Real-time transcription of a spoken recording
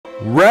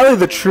Rally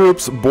the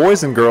troops,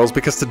 boys and girls,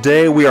 because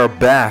today we are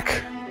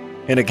back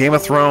in a Game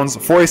of Thrones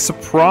for a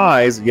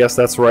surprise, yes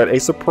that's right, a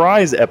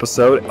surprise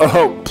episode,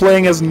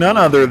 playing as none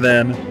other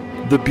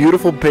than the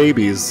beautiful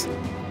babies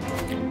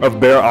of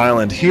Bear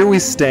Island. Here we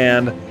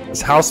stand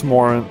as House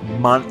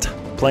Mormont,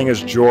 playing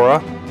as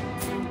Jorah,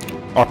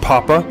 our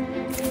papa,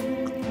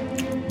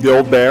 the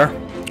old bear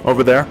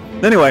over there.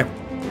 Anyway,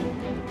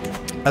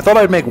 I thought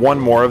I'd make one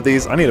more of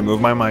these. I need to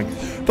move my mic.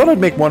 Thought I'd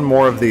make one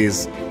more of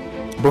these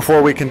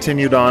before we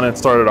continued on and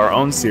started our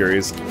own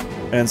series.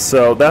 And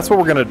so that's what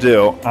we're going to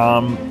do.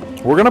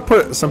 We're going to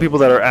put some people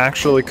that are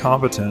actually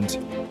competent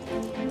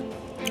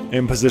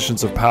in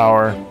positions of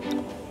power,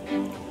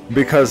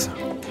 because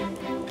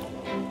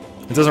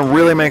it doesn't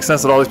really make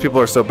sense that all these people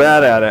are so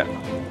bad at it.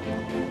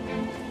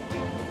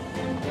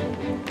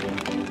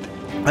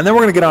 And then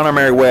we're going to get on our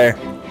merry way.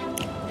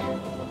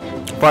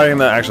 Fighting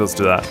the... Actually, let's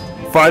do that.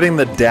 Fighting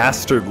the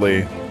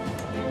dastardly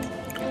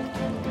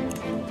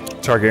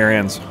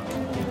Targaryens.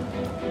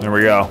 There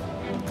we go.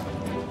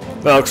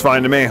 That looks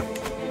fine to me.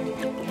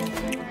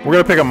 We're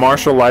going to pick a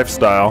martial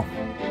lifestyle.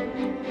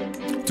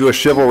 Do a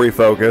chivalry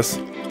focus.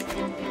 And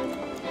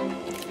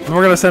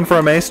we're going to send for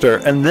a maester.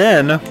 And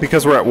then,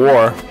 because we're at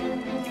war,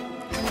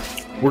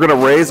 we're going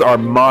to raise our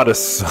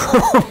modest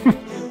sum.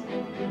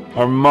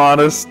 Our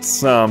modest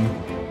sum.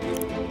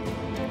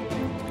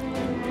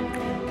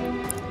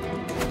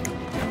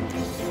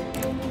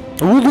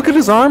 Ooh, look at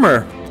his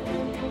armor!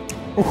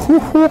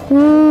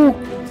 Ooh.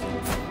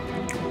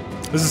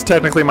 This is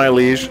technically my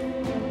liege,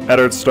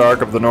 Eddard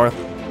Stark of the North.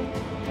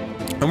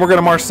 And we're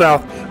gonna march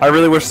south. I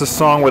really wish this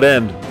song would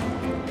end.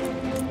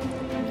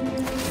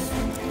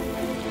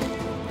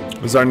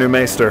 This is our new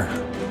maester.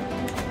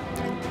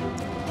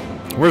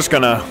 We're just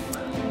gonna...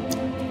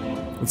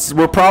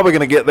 we're probably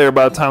gonna get there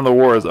by the time the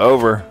war is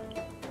over.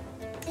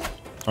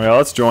 Oh yeah,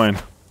 let's join.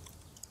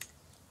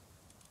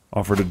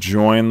 Offer to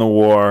join the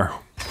war.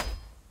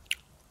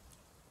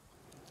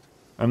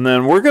 And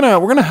then we're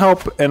gonna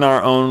help in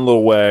our own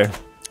little way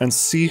and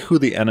see who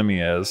the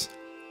enemy is.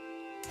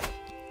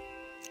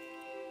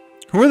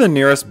 Who are the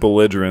nearest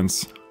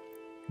belligerents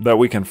that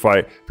we can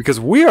fight? Because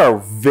we are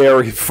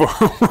very far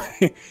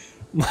away.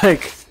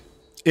 Like,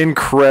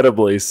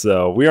 incredibly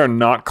so. We are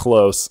not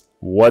close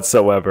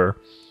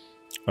whatsoever.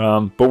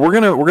 But we're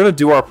gonna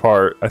do our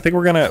part. I think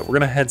we're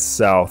gonna head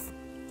south.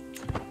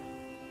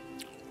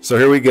 So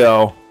here we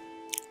go.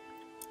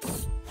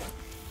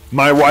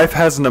 My wife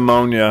has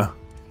pneumonia.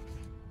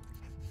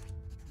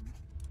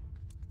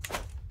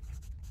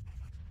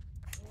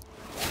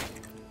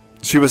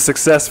 She was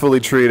successfully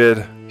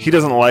treated. He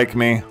doesn't like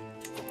me.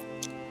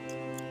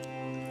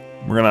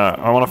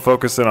 I want to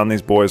focus in on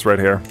these boys right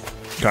here.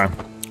 Okay.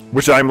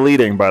 Which I'm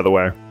leading, by the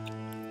way.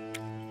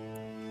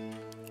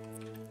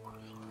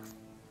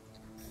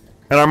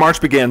 And our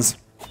march begins.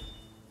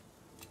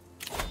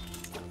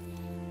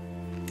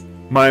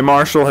 My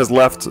marshal has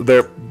left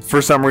there.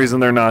 For some reason,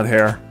 they're not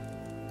here.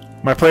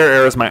 My player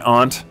heir is my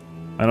aunt.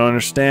 I don't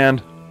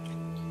understand.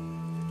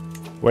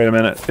 Wait a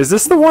minute. Is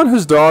this the one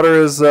whose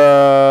daughter is,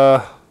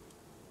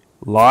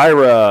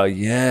 Lyra,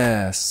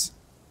 yes.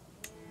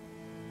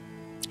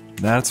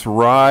 That's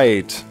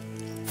right.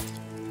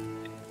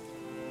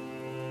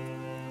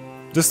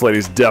 This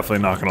lady's definitely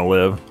not gonna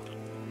live.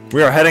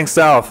 We are heading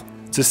south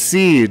to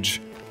siege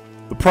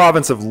the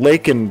province of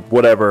Lake and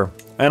whatever.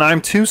 And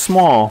I'm too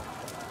small.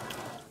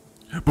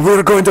 But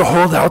we're going to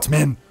hold out,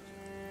 men.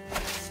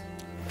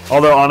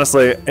 Although,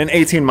 honestly, in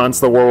 18 months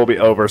the war will be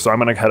over, so I'm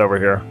gonna head over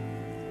here.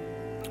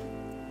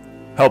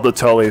 Help the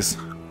Tullys.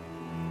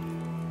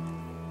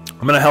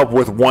 I'm gonna help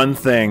with one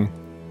thing.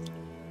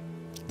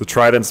 The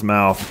Trident's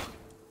Mouth.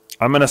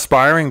 I'm an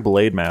aspiring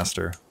blade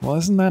master. Well,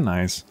 isn't that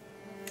nice?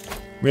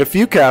 We have a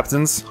few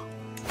captains.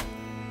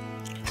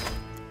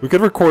 We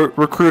could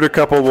recruit a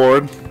couple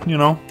lord, you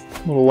know,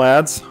 little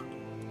lads.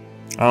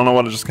 I don't know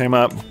what just came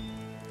up.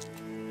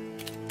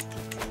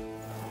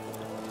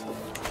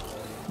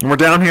 And we're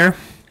down here,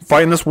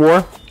 fighting this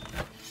war.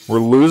 We're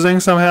losing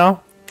somehow.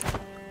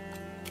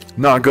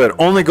 Not good.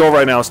 Only goal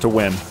right now is to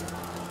win.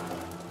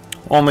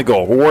 Only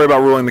goal. We'll worry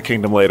about ruling the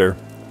kingdom later.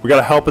 We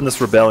gotta help in this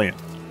rebellion.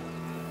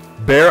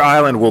 Bear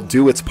Island will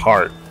do its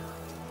part.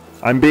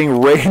 I'm being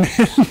raided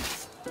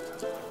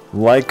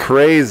like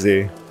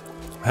crazy.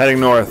 Heading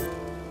north.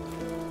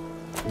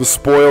 The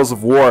spoils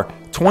of war.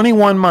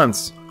 21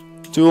 months.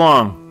 Too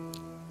long.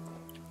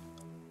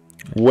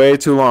 Way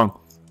too long.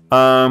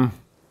 A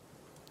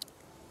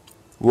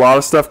lot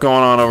of stuff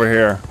going on over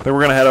here. I think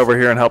we're gonna head over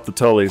here and help the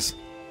Tullys.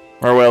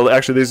 Or well,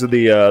 actually these are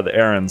the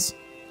errands.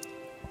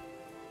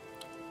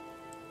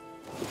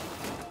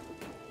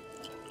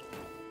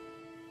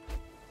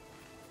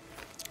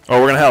 Oh,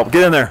 we're gonna help.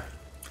 Get in there.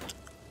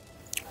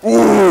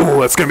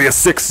 Ooh, that's gonna be a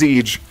 6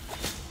 siege.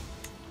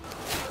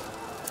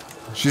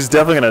 She's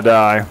definitely gonna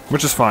die,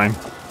 which is fine.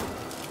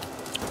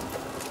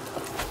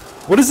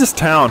 What is this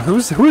town? Who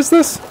is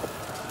this?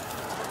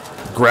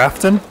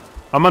 Grafton?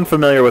 I'm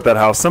unfamiliar with that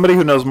house. Somebody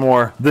who knows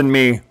more than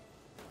me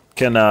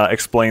can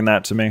explain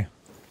that to me.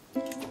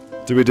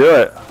 Did we do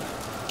it?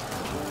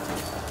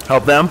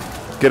 Help them.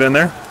 Get in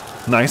there.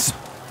 Nice.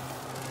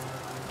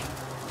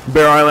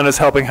 Bear Island is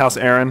helping House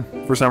Aaron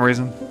for some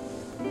reason.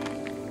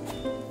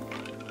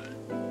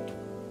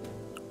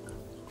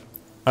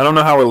 I don't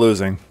know how we're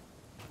losing.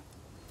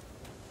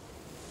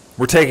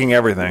 We're taking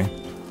everything.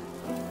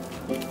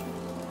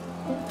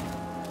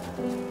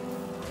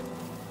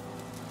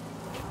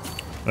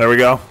 There we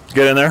go.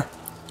 Get in there.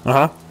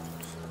 Uh-huh.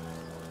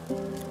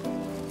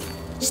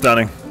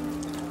 Stunning.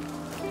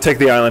 Take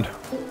the island.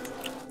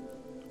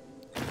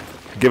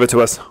 Give it to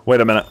us. Wait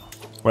a minute.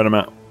 Wait a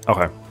minute.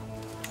 Okay.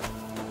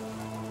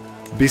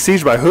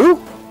 Besieged by who?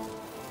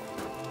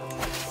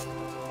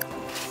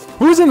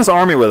 Who's in this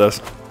army with us?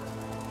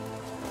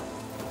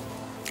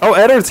 Oh,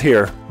 Eddard's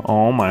here.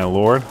 Oh my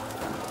lord.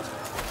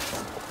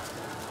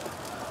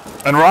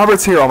 And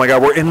Robert's here. Oh my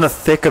god, we're in the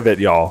thick of it,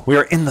 y'all. We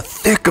are in the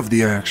thick of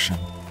the action.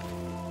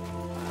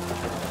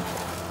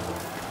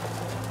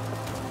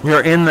 We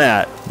are in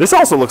that. This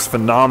also looks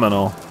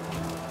phenomenal.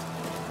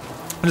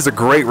 It is a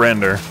great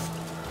render.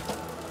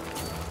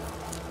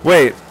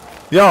 Wait,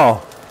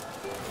 y'all.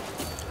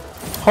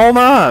 Hold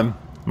on.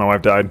 My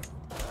wife died.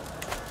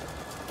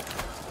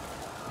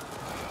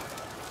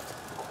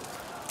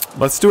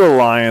 Let's do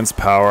alliance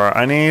power.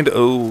 I need...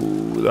 Oh,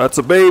 that's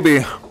a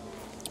baby.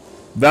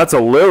 That's a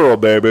literal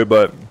baby,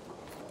 but...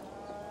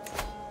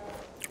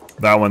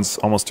 That one's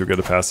almost too good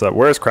to pass up.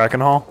 Where is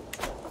Krakenhall?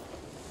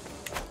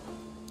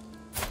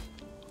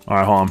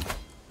 Alright, hold on.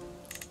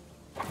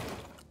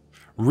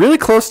 Really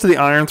close to the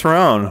Iron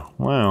Throne.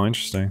 Wow,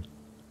 interesting.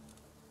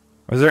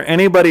 Is there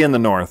anybody in the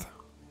north?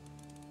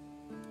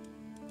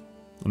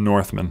 The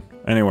Northmen.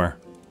 Anywhere.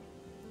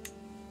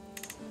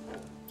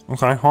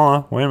 Okay, hold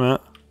on. Wait a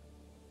minute.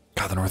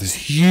 God, the north is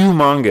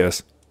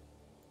humongous.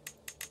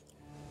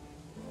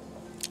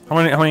 How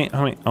many?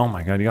 Oh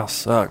my god, y'all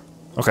suck.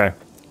 Okay.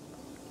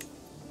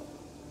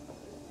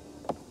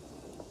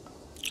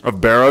 Of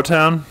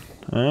Barrowtown?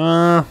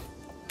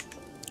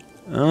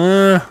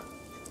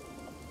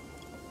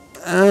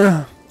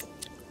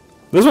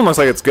 This one looks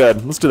like it's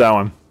good. Let's do that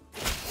one.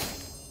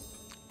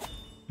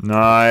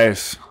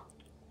 Nice.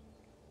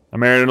 I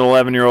married an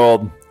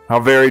 11-year-old. How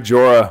very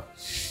Jorah.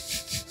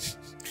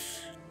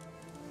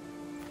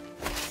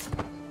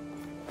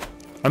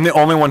 I'm the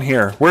only one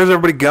here. Where's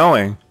everybody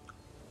going?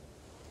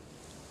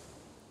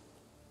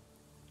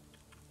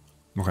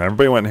 Okay,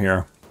 everybody went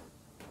here.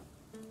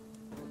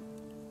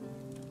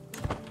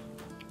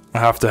 I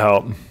have to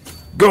help.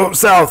 Go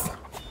south!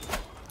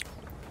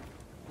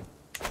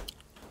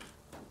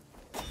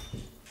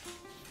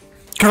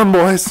 Come,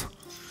 boys!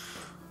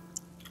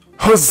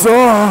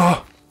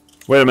 Huzzah!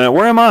 Wait a minute,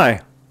 where am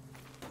I?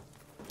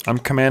 I'm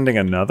commanding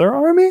another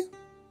army?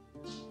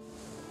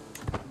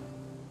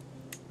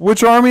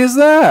 Which army is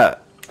that?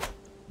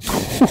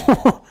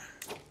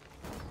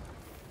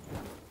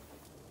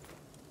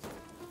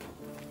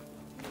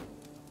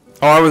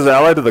 Oh, I was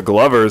allied to the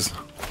Glovers.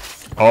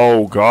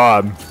 Oh,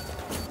 God.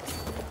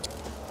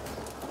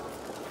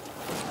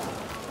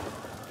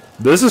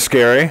 This is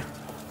scary.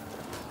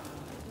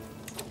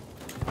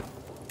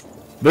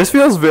 This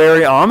feels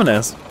very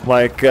ominous.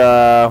 Like,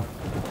 oh,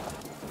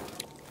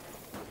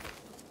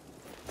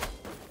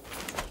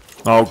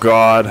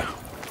 God.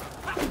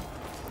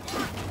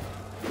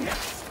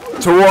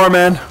 To war,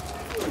 man.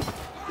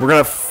 We're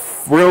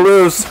gonna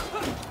lose.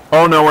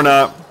 Oh, no, we're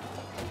not.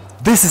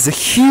 This is a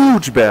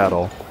huge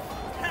battle.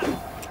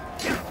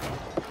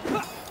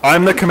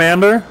 I'm the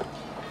commander.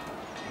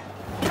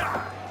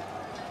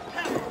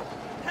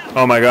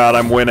 Oh my god,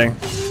 I'm winning.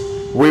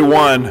 We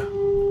won.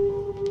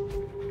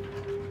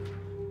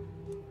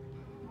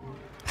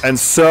 And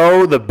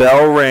so the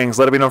bell rings.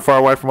 Let it be known far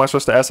away from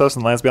Westeros to Essos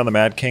and lands beyond the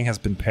Mad King has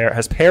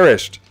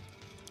perished.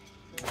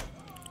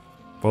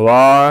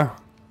 Valar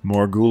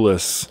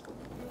Morghulis.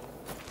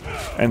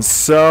 And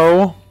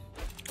so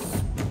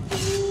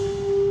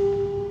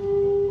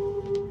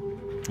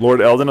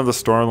Lord Eldon of the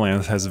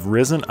Stormlands has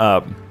risen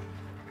up.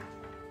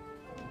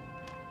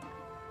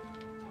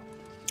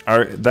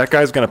 That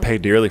guy's gonna pay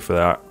dearly for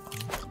that.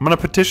 I'm gonna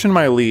petition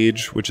my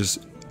liege, which is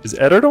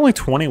Eddard only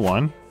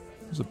 21?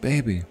 He's a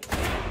baby.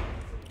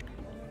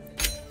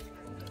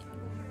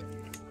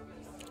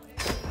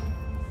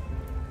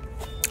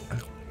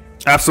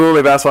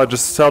 Absolutely, vassal. I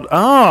just sold.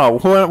 Oh,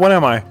 what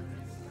am I?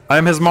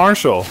 I'm his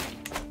marshal.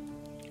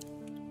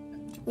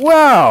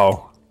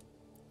 Wow.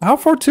 How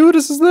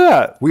fortuitous is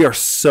that? We are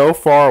so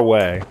far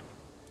away.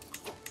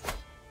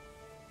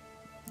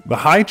 The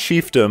High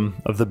Chiefdom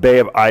of the Bay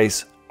of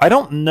Ice. I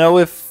don't know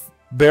if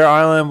Bear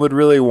Island would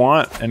really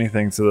want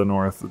anything to the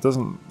north. It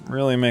doesn't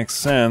really make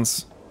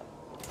sense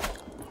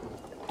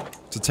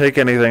to take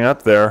anything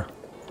up there.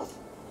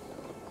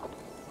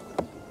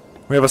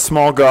 We have a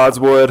small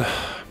Godswood.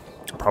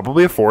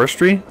 Probably a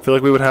forestry. I feel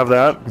like we would have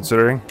that,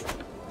 considering.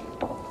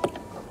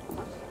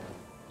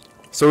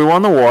 So we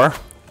won the war.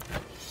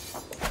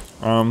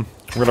 We're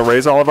gonna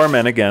raise all of our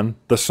men again.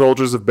 The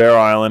soldiers of Bear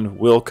Island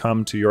will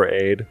come to your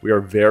aid. We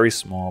are very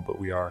small, but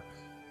we are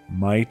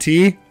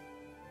mighty.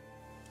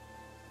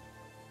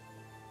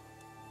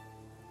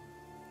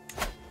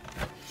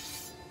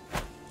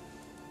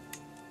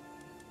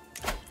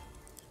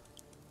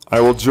 I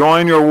will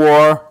join your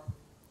war,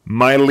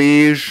 my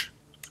liege,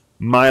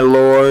 my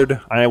lord.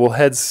 I will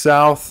head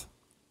south.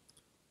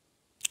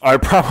 I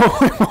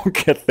probably won't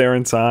get there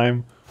in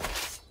time.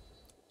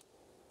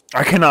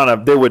 I cannot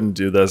have... They wouldn't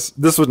do this.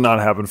 This would not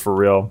happen for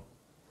real.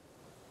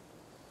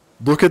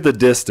 Look at the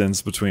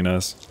distance between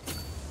us.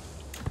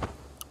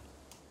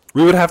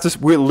 We would have to...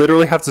 We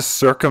literally have to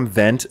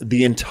circumvent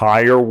the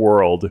entire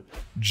world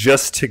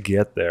just to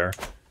get there.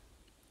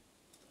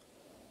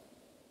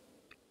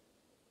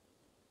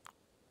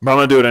 But I'm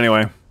gonna do it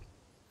anyway.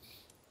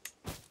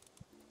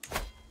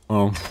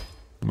 Oh,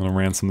 I'm gonna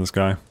ransom this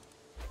guy.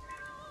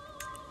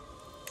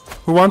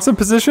 Who wants in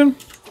position?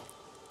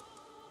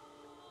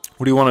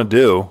 What do you want to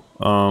do?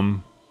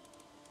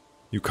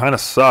 You kind of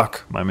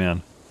suck, my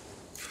man.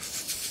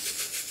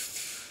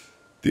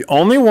 The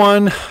only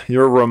one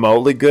you're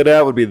remotely good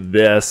at would be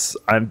this.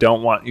 I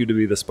don't want you to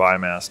be the spy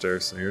master,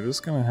 so you're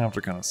just gonna have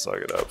to kind of suck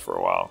it up for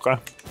a while, okay?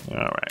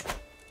 Alright.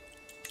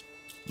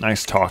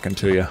 Nice talking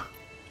to you.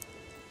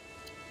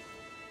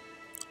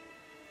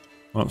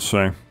 Let's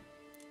see.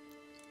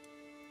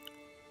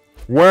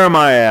 Where am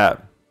I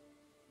at?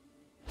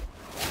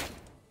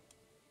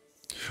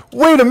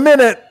 Wait a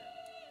minute!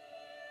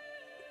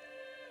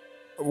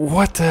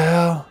 What the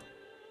hell?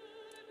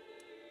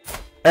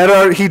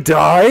 Eddard, he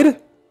died?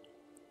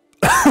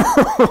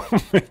 Oh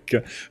my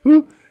god.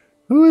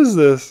 Who is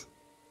this?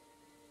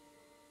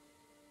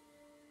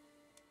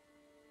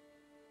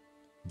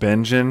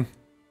 Benjen?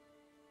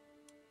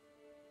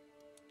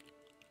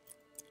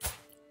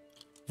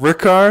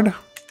 Rickard?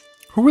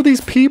 Who are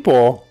these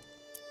people?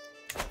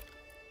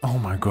 Oh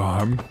my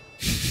god.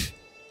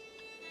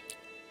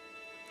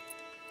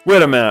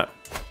 Wait a minute.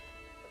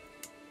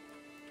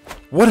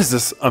 What is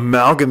this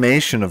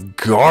amalgamation of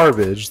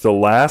garbage? The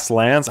Last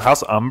Lands?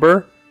 House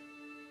Umber?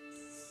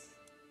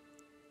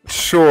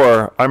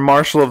 Sure, I'm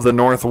Marshal of the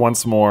North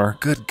once more.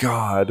 Good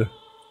god.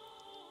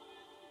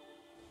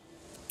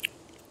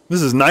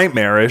 This is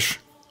nightmarish.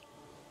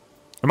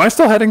 Am I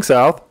still heading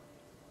south?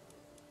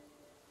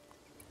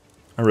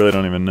 I really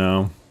don't even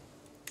know.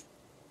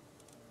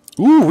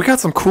 Ooh, we got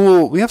some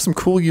cool... We have some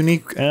cool,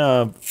 unique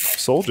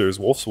soldiers.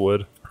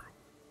 Wolfswood.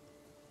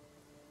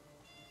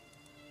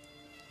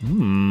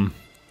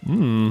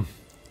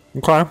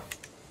 Okay.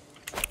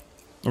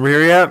 Over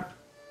here yet?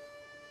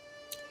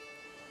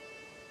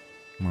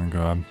 Oh my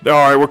god.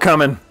 Alright, we're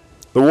coming.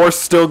 The war's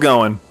still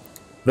going.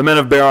 The men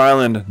of Bear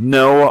Island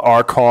know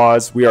our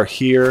cause. We are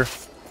here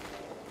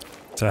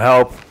to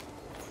help.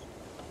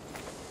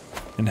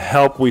 And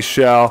help we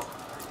shall.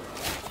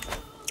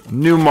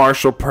 New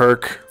martial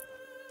perk.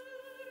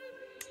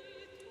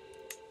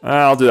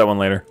 I'll do that one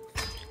later.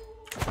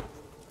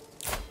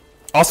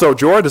 Also,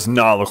 Jorah does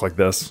not look like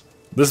this.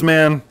 This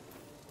man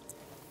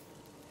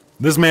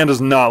does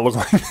not look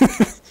like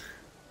this.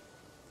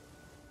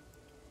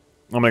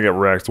 I'm gonna get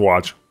wrecked,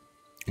 watch.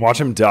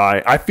 Watch him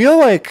die. I feel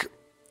like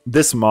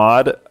this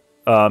mod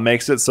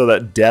makes it so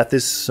that death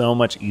is so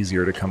much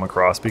easier to come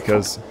across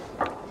because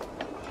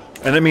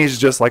enemies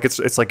just like,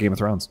 it's like Game of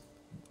Thrones.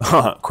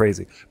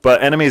 Crazy.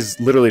 But enemies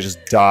literally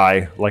just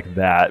die like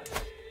that.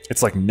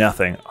 It's like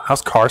nothing.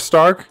 How's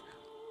Karstark?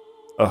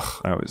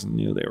 Ugh, I always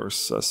knew they were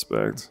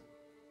suspect.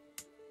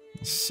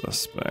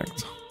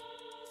 Suspect.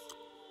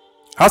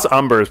 House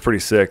Umber is pretty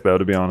sick, though,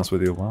 to be honest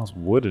with you. Wow, there's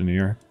wood in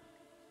here.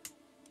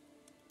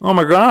 Oh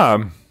my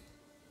god.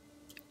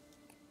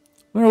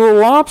 They're a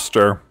little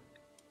lobster.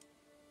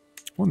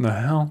 What in the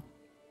hell?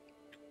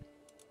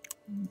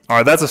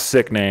 Alright, that's a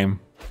sick name.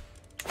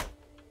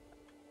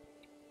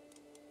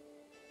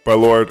 By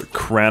Lord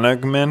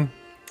Cranagman.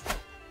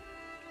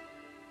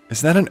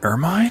 Is that an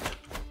ermine?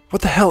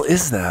 What the hell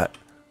is that?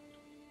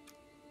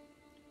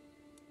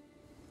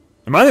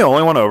 Am I the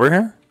only one over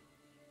here?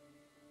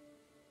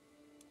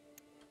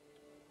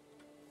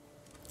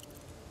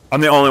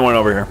 I'm the only one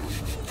over here.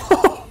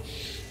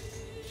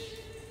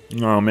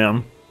 Oh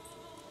man.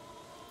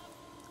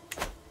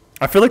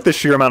 I feel like the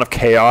sheer amount of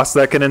chaos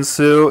that can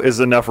ensue is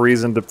enough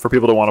reason for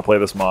people to want to play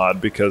this mod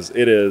because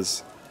it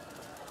is...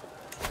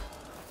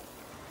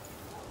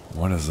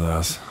 What is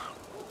this?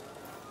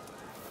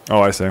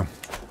 Oh, I see.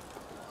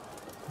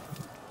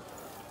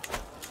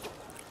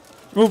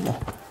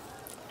 Oop.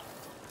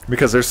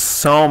 Because there's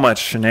so much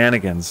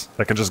shenanigans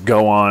that can just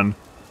go on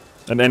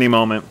at any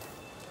moment.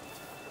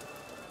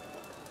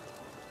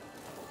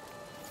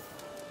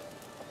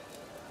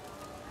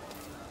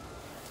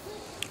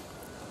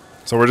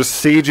 So we're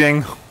just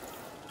sieging.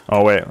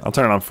 Oh wait, I'll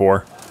turn it on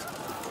 4.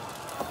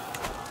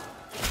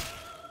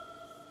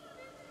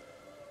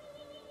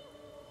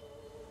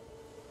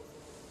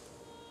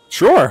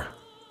 Sure.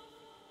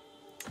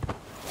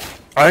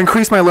 I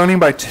increased my learning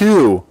by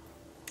 2.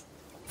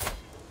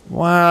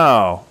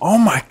 Wow. Oh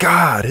my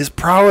god, his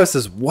prowess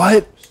is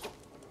what?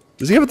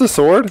 Does he have the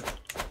sword?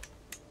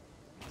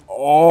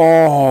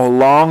 Oh,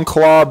 long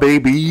claw,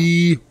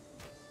 baby.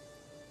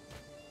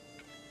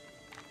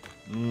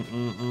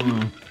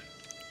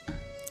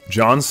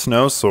 Jon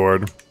Snow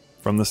sword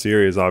from the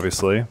series,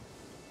 obviously.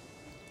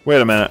 Wait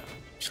a minute.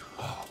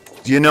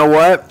 Do you know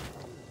what?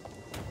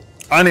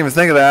 I didn't even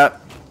think of that.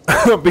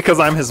 because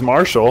I'm his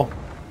marshal.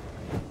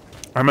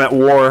 I'm at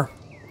war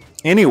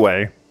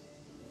anyway.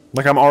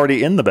 Like, I'm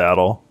already in the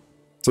battle.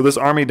 So this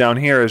army down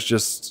here is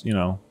just, you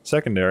know,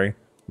 secondary.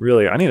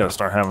 Really, I need to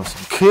start having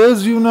some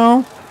kids, you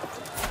know?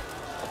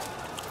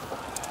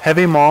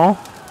 Heavy Maul?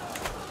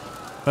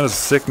 That is a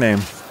sick name.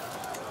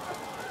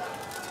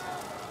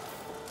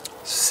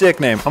 Sick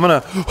name. I'm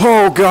gonna...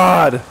 Oh,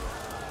 God!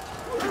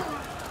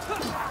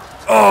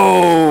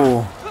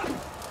 Oh!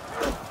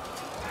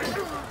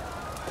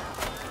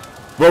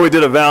 Well, we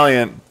did a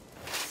valiant.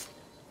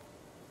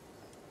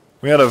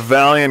 We had a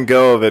valiant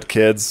go of it,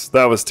 kids.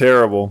 That was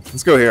terrible.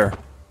 Let's go here.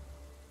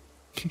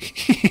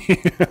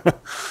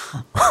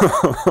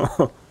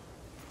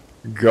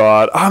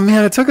 God. Oh,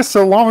 man, it took us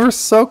so long. We were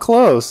so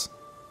close.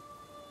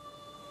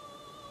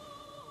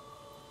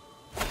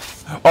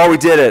 Oh, we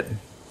did it.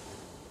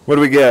 What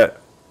do we get?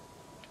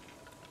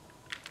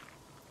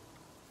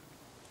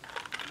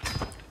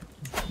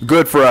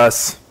 Good for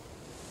us.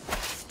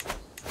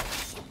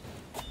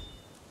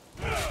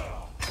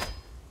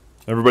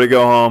 Everybody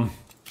go home.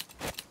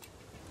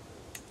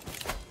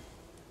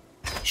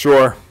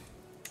 Sure.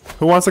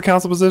 Who wants the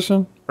council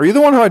position? Are you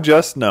the one who I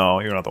just... No,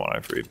 you're not the one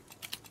I freed.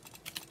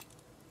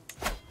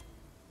 I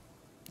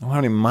don't have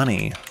any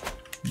money.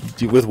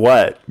 With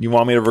what? You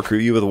want me to recruit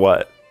you with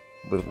what?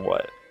 With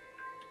what?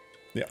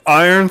 The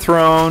Iron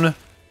Throne.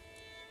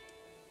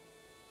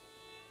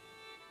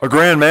 A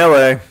grand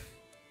melee.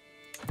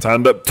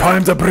 Time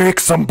to break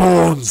some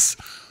bones.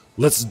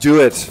 Let's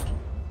do it.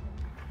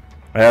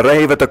 I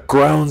arrive at the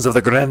grounds of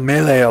the grand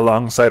melee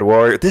alongside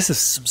warrior. This is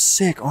some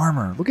sick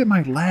armor. Look at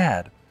my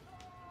lad.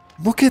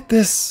 Look at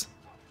this.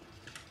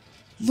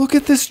 Look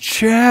at this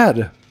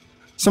Chad.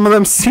 Some of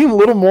them seem a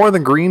little more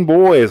than green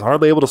boys,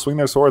 hardly able to swing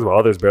their swords, while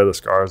others bear the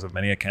scars of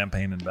many a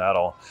campaign and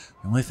battle.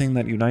 The only thing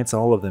that unites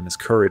all of them is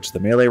courage. The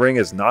melee ring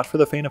is not for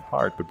the faint of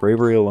heart, but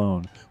bravery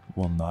alone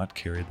will not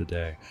carry the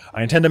day.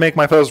 I intend to make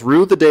my foes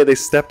rue the day they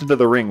stepped into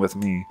the ring with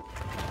me.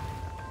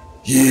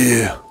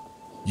 Yeah,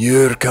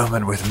 you're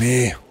coming with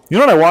me. You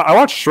know what I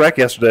watched Shrek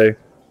yesterday.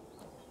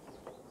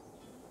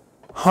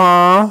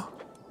 Huh?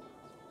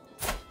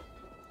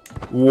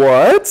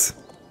 What?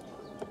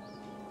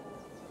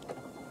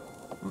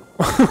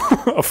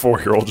 A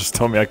 4-year-old just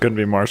told me I couldn't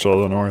be Marshal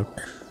of the North.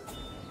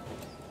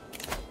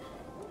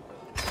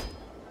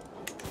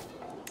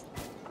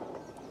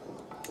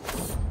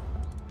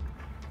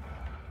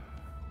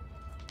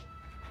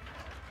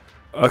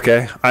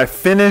 Okay, I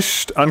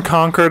finished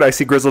Unconquered. I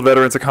see grizzled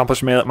veterans,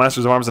 accomplished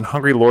masters of arms, and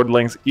hungry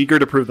lordlings eager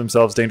to prove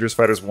themselves dangerous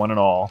fighters one and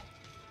all.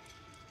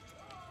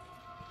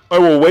 I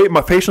will wait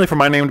patiently for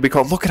my name to be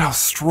called. Look at how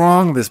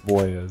strong this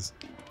boy is.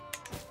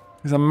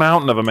 He's a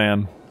mountain of a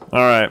man.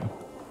 Alright.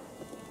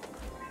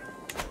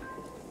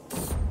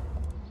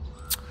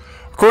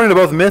 According to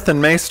both myth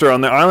and maester, on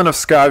the island of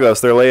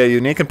Skagos, there lay a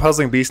unique and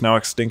puzzling beast now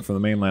extinct from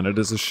the mainland. It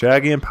is a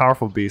shaggy and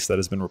powerful beast that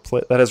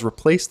has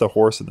replaced the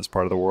horse in this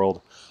part of the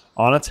world.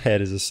 On its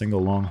head is a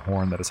single long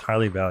horn that is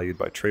highly valued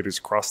by traders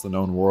across the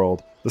known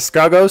world. The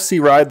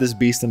Skagosi ride this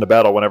beast into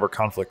battle whenever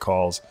conflict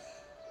calls.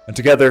 And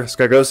together,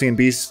 Skagosian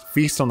beasts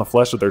feast on the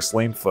flesh of their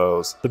slain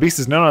foes. The beast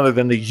is none other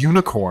than the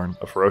unicorn,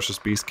 a ferocious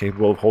beast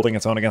capable of holding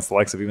its own against the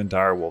likes of even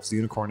dire wolves. The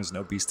unicorn is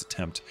no beast to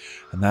tempt,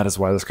 and that is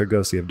why the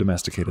Skagosi have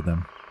domesticated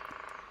them.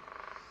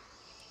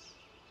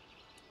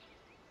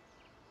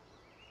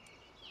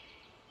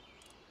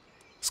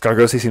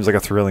 Skagosi seems like a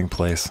thrilling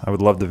place. I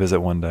would love to visit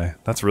one day.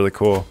 That's really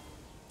cool.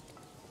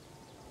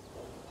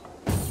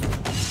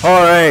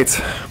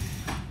 Alright.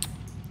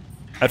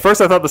 At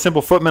first I thought the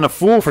simple footman a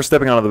fool for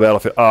stepping onto the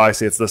battlefield. Oh, I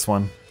see, it's this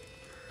one.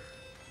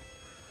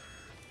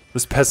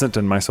 This peasant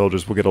and my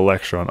soldiers will get a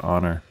lecture on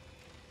honor.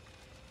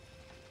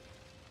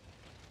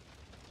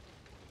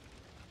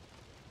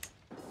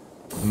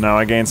 Now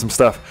I gain some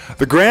stuff.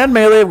 The Grand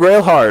Melee of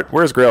Grailheart.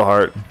 Where's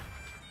Grailheart?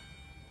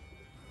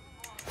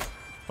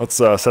 Let's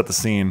set the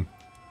scene.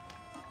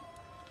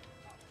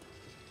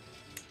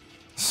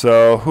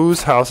 So,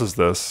 whose house is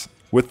this?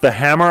 With the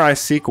hammer I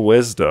seek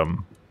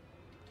wisdom.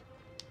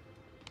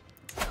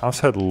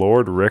 Househead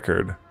Lord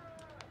Rickard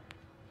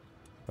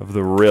of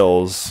the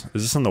Rills.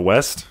 Is this in the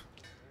west?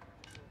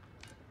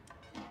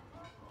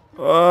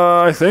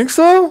 I think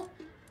so?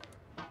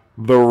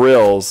 The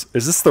Rills.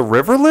 Is this the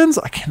Riverlands?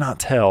 I cannot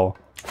tell.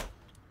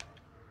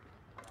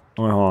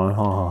 Wait, hold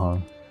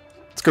on.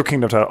 Let's go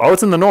Kingdom Title. Oh,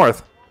 it's in the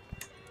north.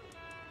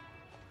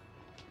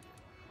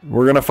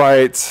 We're gonna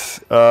fight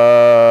this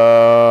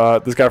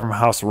guy from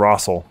House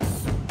Rossel.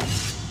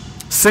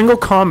 Single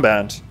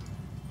combat.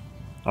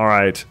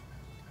 Alright.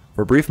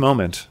 For a brief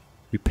moment,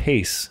 we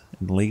pace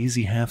in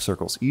lazy half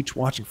circles, each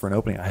watching for an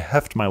opening. I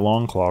heft my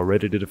long claw,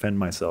 ready to defend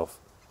myself.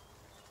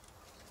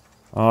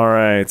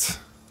 Alright.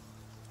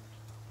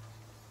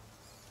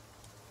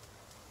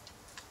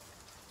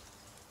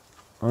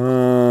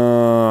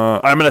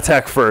 I'm gonna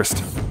attack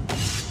first.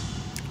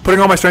 Putting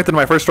all my strength into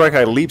my first strike,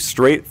 I leap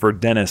straight for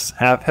Dennis,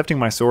 hefting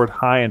my sword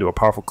high into a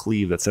powerful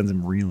cleave that sends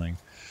him reeling.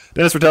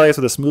 Dennis retaliates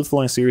with a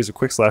smooth-flowing series of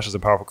quick slashes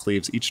and powerful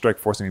cleaves, each strike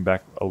forcing me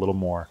back a little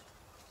more.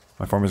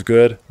 My form is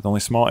good, with only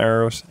small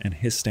arrows, and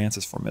his stance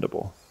is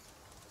formidable.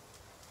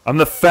 I'm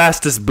the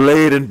fastest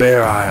blade in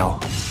Bear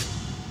Isle.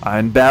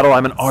 In battle,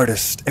 I'm an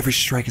artist. Every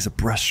strike is a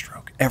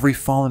brushstroke. Every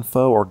fallen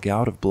foe or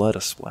gout of blood,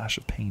 a splash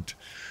of paint.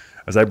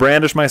 As I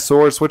brandish my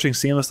sword, switching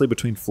seamlessly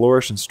between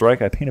flourish and strike,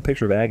 I paint a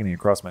picture of agony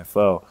across my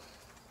foe.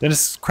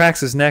 Dennis cracks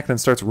his neck, then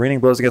starts raining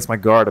blows against my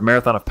guard, a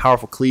marathon of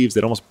powerful cleaves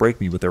that almost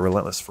break me with their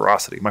relentless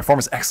ferocity. My form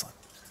is excellent.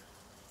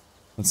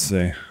 Let's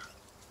see.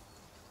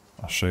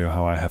 I'll show you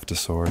how I heft a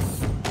sword.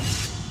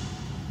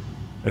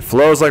 It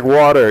flows like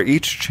water,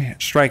 each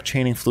strike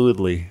chaining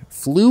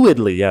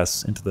fluidly,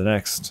 yes, into the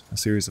next. A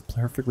series of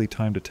perfectly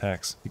timed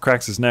attacks. He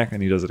cracks his neck,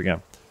 and he does it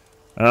again.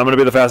 And I'm going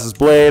to be the fastest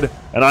blade,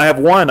 and I have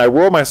won. I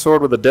whirl my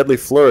sword with a deadly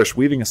flourish,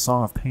 weaving a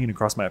song of pain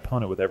across my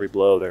opponent with every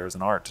blow. There is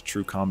an art to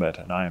true combat,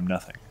 and I am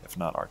nothing if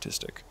not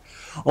artistic.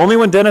 Only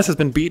when Dennis has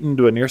been beaten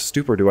to a near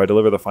stupor do I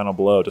deliver the final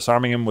blow,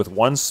 disarming him with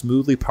one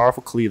smoothly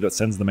powerful cleave that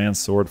sends the man's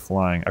sword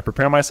flying. I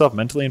prepare myself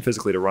mentally and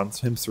physically to run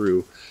him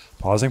through,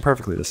 pausing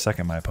perfectly the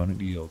second my opponent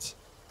yields.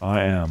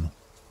 I am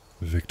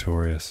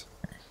victorious.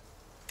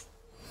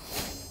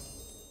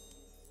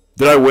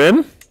 Did I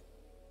win?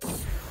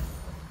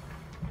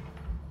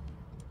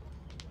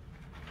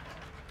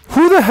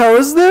 Who the hell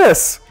is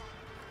this?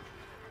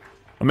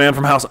 A man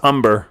from House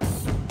Umber.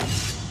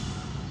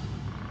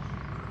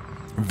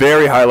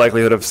 Very high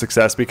likelihood of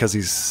success because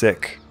he's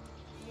sick.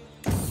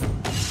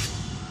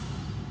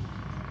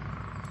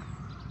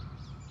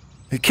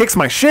 He kicks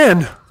my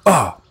shin.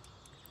 Oh.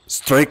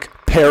 Strike,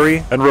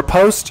 parry, and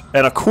riposte,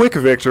 and a quick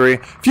victory.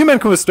 Few men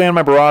can withstand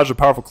my barrage of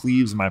powerful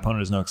cleaves, and my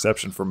opponent is no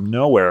exception. From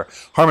nowhere,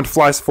 Harmon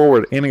flies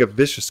forward, aiming a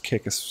vicious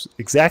kick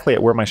exactly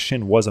at where my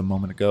shin was a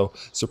moment ago.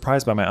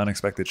 Surprised by my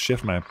unexpected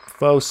shift, my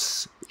foe,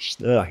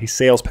 he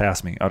sails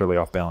past me, utterly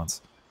off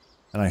balance.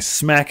 And I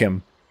smack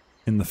him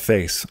in the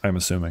face, I'm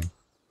assuming.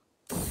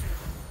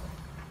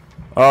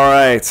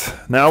 Alright,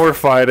 now we're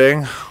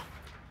fighting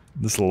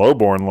this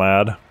lowborn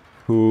lad,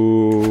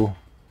 who...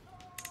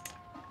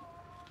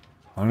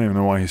 I don't even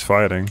know why he's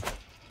fighting.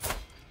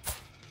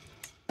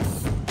 I'm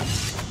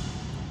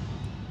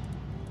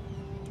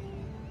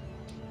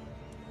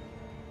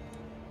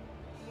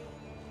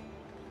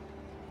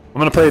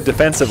going to play it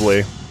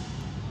defensively. And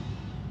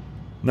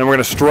then we're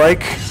going to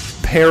strike,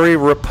 parry,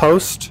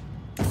 riposte.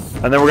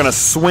 And then we're going to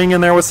swing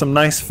in there with some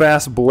nice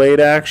fast blade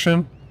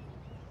action.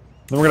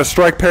 Then we're going to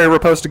strike, parry,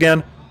 riposte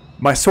again.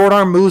 My sword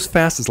arm moves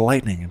fast as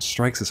lightning and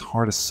strikes as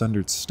hard as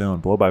sundered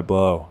stone. Blow by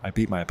blow, I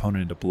beat my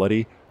opponent into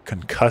bloody,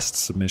 concussed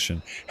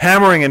submission,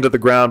 hammering into the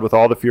ground with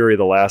all the fury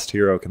the last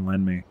hero can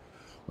lend me.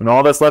 When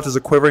all that's left is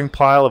a quivering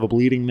pile of a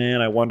bleeding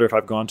man, I wonder if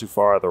I've gone too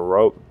far.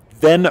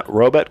 Then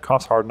Robet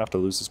coughs hard enough to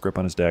lose his grip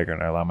on his dagger,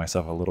 and I allow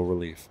myself a little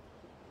relief.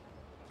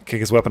 I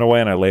kick his weapon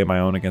away, and I lay my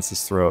own against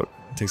his throat.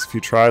 It takes a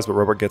few tries, but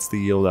Robert gets the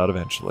yield out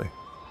eventually.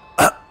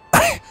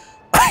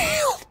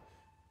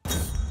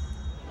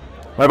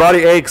 My body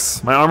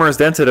aches, my armor is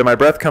dented, and my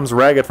breath comes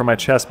ragged from my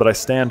chest, but I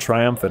stand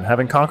triumphant,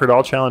 having conquered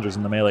all challengers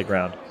in the melee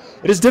ground.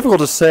 It is difficult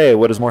to say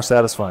what is more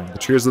satisfying, the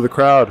cheers of the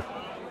crowd,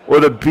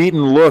 or the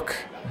beaten look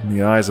in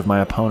the eyes of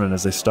my opponent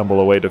as they stumble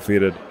away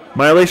defeated.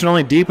 My elation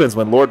only deepens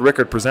when Lord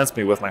Rickard presents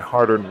me with my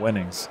hard-earned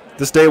winnings.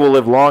 This day will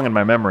live long in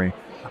my memory.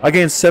 I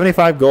gained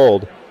 75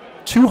 gold,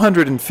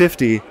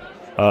 250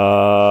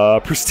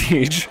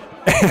 prestige,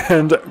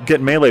 and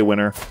get melee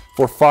winner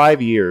for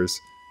 5 years.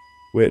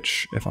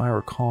 Which, if I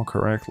recall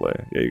correctly,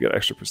 yeah, you get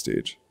extra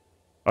prestige.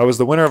 I was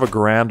the winner of a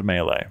grand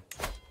melee.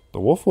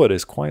 The Wolfwood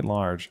is quite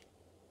large.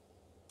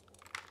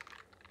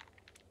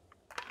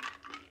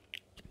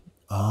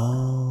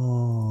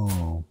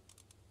 Oh.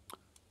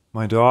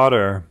 My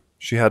daughter.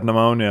 She had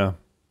pneumonia.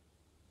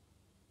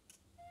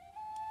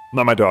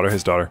 Not my daughter,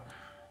 his daughter.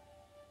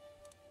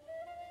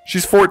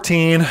 She's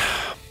 14.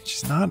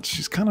 She's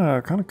kind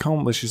of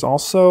comely. She's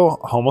also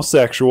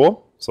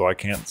homosexual, so I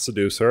can't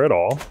seduce her at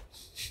all.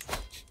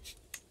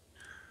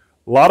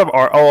 A lot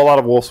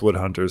of Wolfswood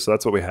hunters, so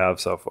that's what we have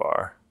so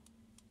far.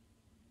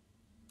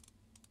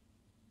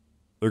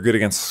 They're good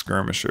against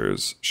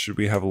skirmishers. Should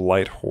we have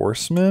light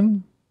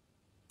horsemen?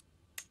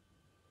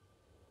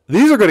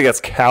 These are good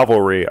against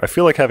cavalry. I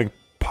feel like having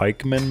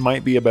pikemen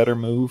might be a better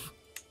move.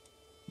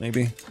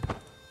 Maybe.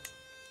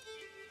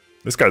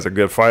 This guy's a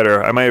good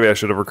fighter. Maybe I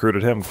should have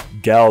recruited him.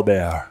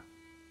 Galbear.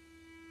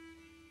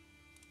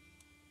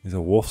 He's a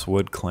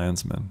Wolfswood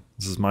clansman.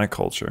 This is my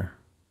culture.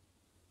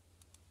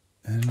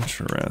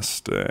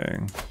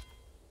 Interesting.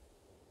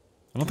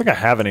 I don't think I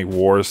have any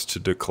wars to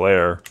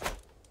declare.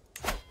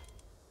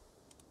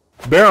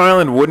 Bear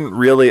Island wouldn't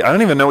really... I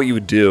don't even know what you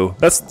would do.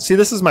 See,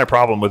 this is my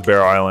problem with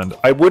Bear Island.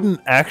 I wouldn't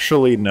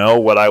actually know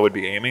what I would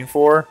be aiming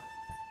for.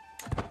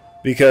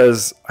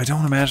 Because I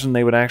don't imagine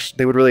they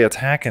would really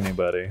attack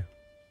anybody.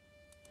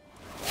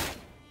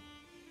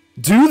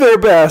 Do their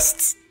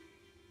best!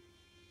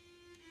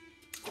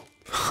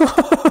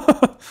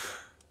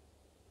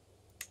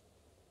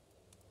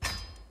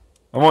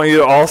 I want you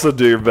to also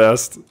do your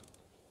best.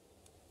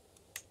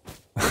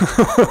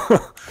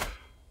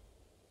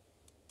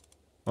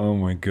 Oh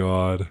my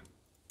god.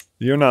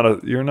 You're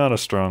not a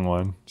strong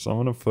one. So I'm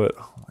gonna put...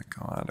 Oh my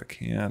god, I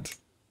can't.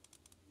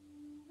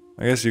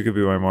 I guess you could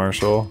be my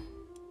marshal.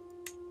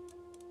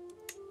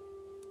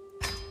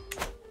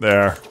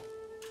 There.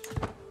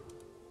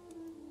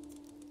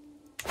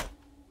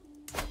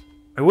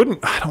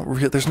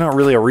 There's not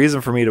really a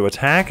reason for me to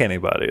attack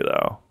anybody,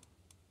 though.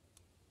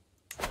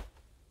 I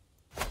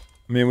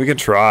mean, we can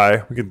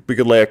try. We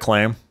could lay a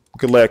claim. We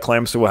could lay a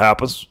claim, see what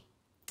happens.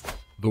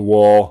 The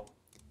wall.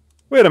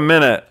 Wait a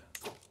minute.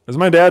 Is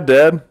my dad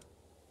dead?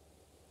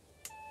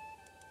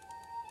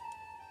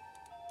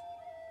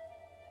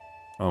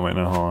 Oh, wait,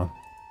 no, hold on.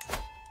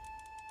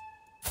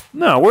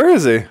 No, where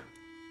is he?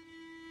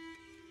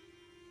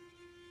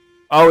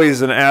 Oh,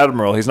 he's an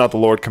admiral. He's not the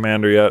Lord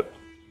Commander yet.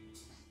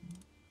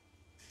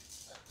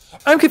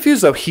 I'm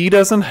confused, though. He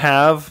doesn't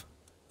have,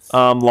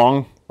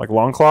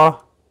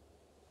 Longclaw?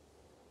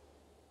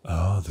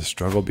 Oh, the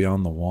struggle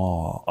beyond the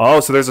wall. Oh,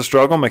 so there's a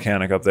struggle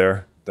mechanic up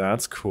there.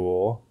 That's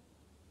cool.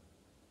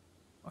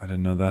 I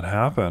didn't know that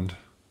happened.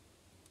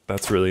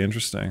 That's really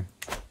interesting.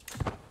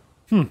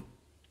 Hmm.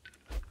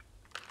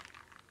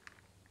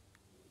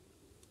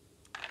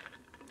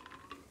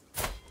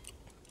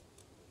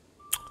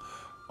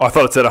 Oh, I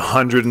thought it said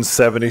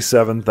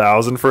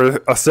 177,000 for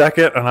a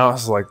second, and I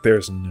was like,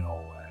 there's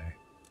no way.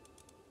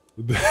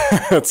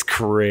 That's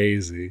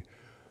crazy.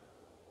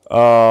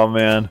 Oh,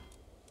 man.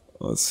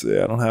 Let's see,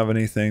 I don't have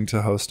anything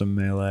to host a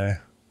melee.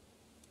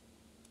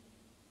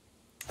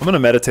 I'm gonna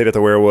meditate at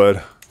the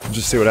werewood and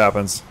just see what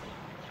happens.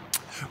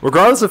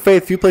 Regardless of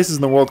faith, few places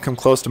in the world come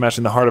close to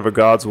matching the heart of a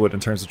god's wood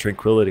in terms of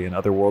tranquility and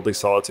otherworldly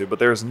solitude, but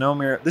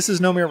this is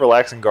no mere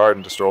relaxing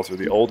garden to stroll through.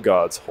 The old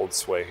gods hold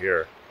sway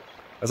here.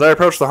 As I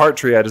approach the heart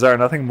tree, I desire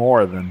nothing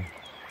more than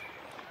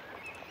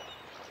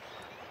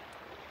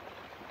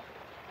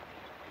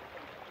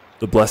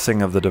the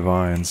blessing of the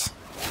divines.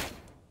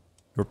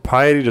 Your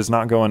piety does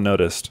not go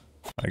unnoticed.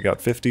 I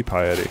got 50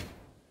 piety.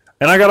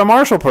 And I got a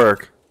martial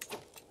perk!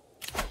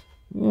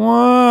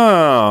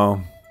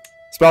 Wow!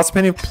 Spouse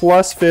opinion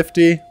plus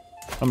 50.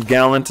 I'm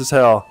gallant as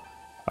hell.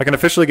 I can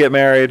officially get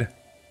married.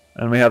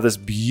 And we have this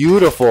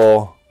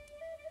beautiful,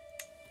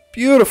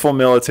 beautiful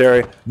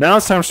military. Now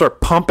it's time to start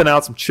pumping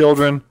out some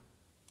children.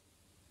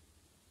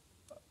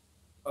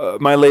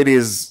 My lady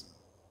is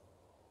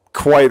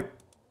quite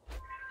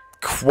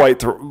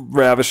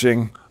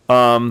ravishing.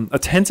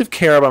 Attentive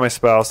care by my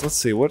spouse. Let's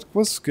see, what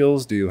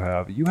skills do you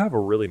have? You have a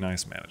really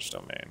nice managed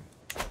domain.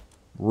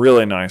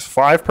 Really nice.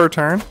 5 per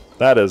turn?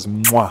 That is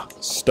mwah,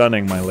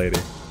 stunning, my lady.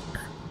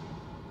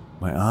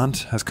 My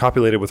aunt has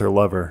copulated with her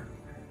lover.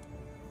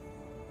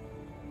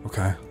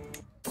 Okay.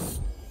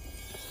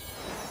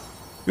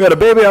 You had a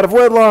baby out of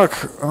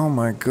wedlock! Oh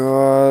my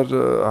god,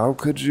 how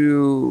could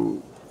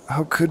you?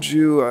 How could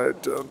you? I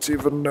don't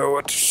even know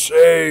what to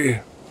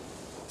say.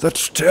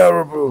 That's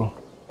terrible.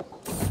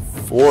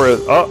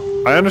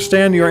 Oh, I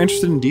understand you are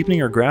interested in deepening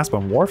your grasp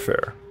on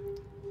warfare.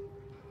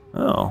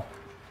 Oh.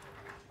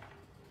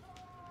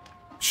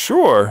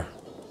 Sure.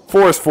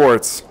 Forest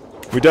forts.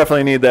 We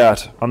definitely need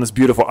that on this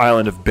beautiful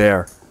island of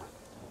Bear.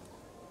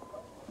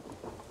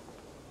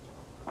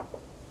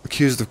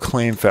 Accused of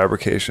claim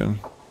fabrication.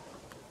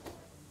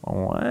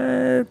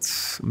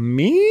 What?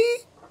 Me?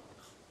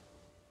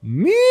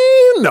 Me?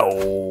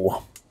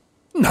 No.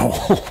 No.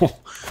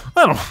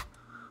 I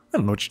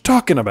don't know what you're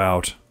talking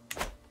about.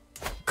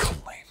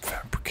 Claim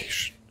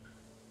fabrication.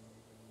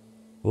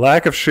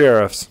 Lack of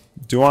sheriffs.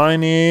 Do I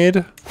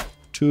need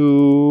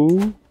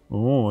to...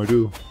 Oh, I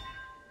do.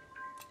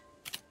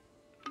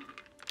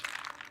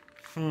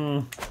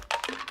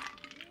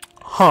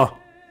 Huh.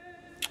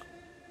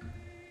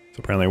 So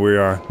apparently we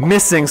are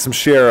missing some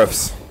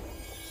sheriffs.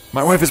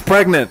 My wife is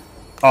pregnant.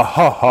 Ah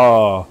ha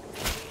ha.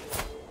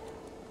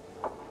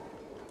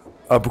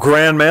 A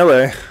grand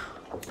melee.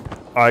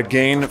 I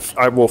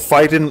will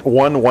fight in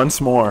one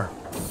once more.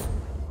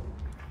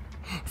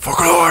 For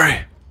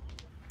glory.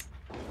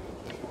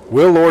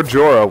 Will Lord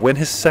Jorah win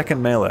his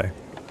second melee?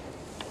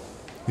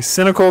 He's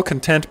cynical,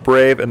 content,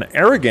 brave, and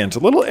arrogant. A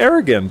little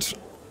arrogant.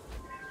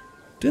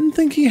 Didn't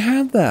think he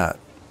had that.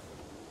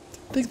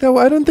 I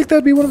didn't think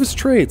that'd be one of his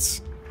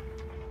traits.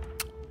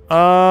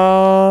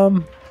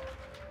 Oh.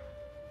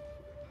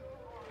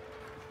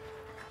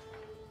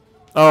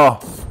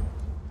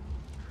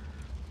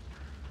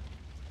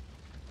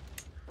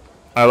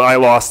 I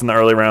lost in the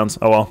early rounds.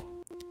 Oh well.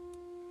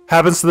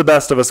 Happens to the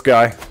best of us,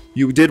 guy.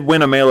 You did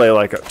win a melee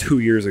like 2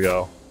 years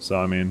ago. So,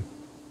 I mean...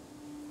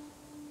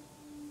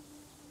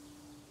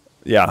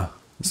 Yeah.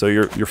 So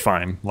you're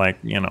fine. Like,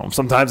 you know,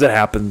 sometimes it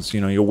happens.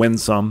 You know, you win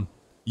some.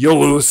 You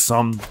lose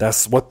some.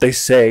 That's what they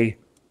say.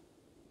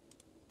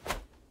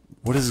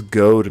 What does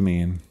goad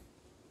mean?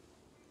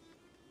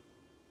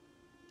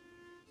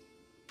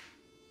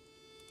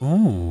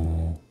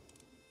 Oh.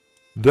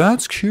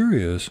 That's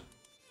curious.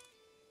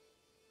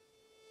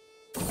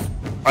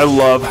 I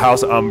love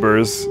House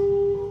Umbers.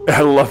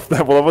 I love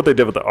that. I love what they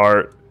did with the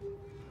art.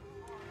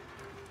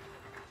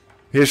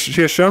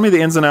 She has shown me the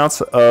ins and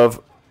outs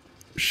of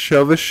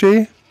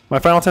Shovishi. My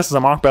final test is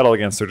a mock battle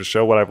against her to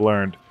show what I've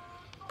learned.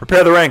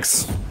 Prepare the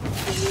ranks.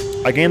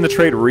 I gained the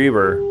trait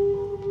Reaver.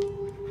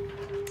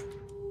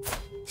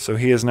 So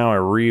he is now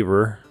a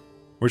Reaver,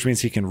 which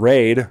means he can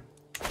raid.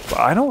 But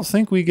I don't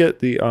think we get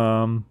the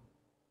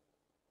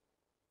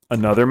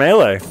Another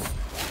melee.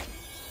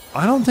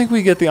 I don't think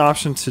we get the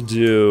option to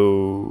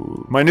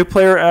do... My new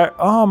player...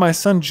 Oh, my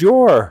son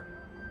Jor.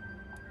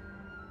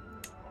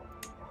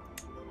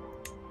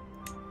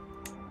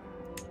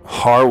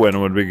 Harwin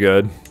would be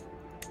good.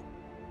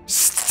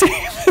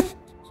 Steven!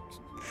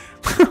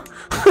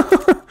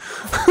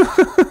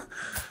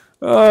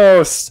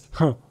 Oh,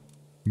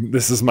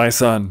 this is my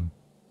son.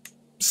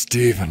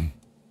 Steven.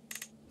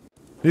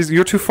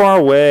 You're too far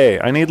away.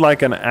 I need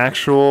like an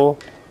actual...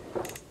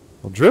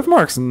 Well,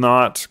 Driftmark's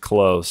not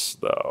close,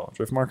 though.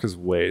 Driftmark is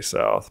way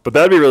south. But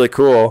that'd be really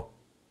cool.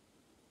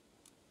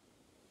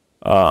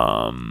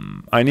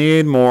 I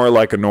need more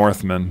like a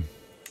Northman.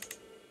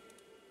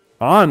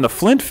 Ah, and the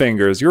Flint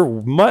Fingers.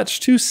 You're much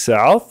too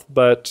south,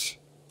 but...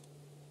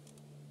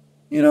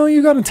 You know,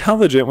 you got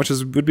intelligent, which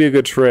would be a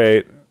good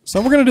trait.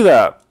 So we're gonna do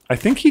that. I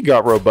think he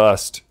got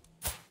robust.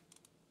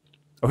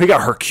 Oh, he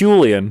got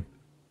Herculean.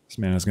 This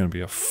man is gonna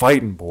be a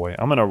fighting boy.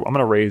 I'm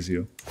gonna raise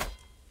you.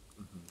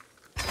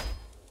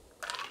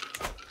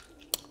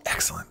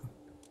 Excellent.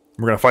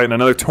 We're gonna fight in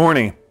another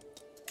tourney,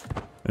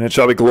 and it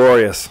shall be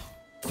glorious.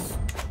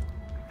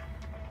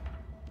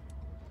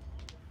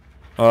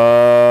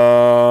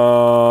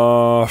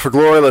 For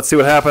glory, let's see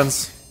what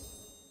happens.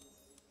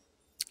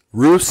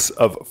 Roofs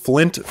of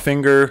Flint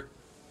Finger,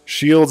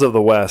 Shields of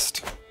the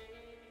West.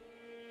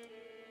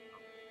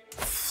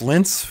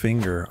 Flint's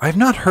Finger. I've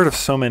not heard of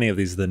so many of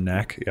these. The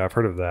Neck. Yeah, I've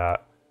heard of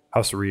that.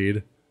 House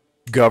Reed.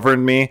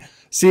 Govern Me.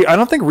 See, I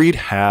don't think Reed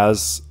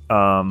has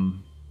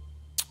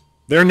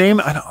their name.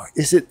 I don't.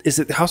 Is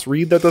it House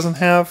Reed that doesn't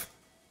have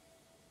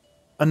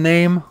a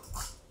name,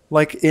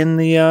 like in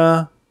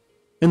the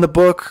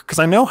book? Because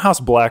I know House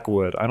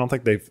Blackwood. I don't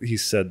think he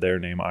said their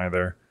name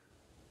either.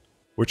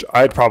 Which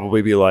I'd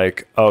probably be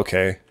like,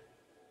 okay.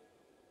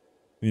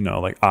 You know,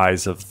 like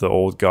Eyes of the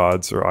Old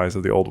Gods or Eyes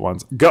of the Old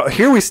Ones.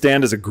 Here We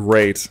Stand is a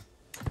great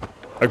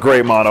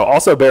motto.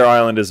 Also, Bear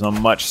Island is a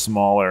much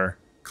smaller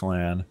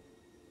clan.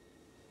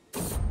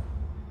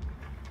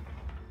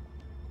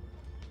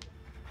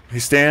 He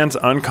stands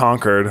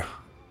unconquered.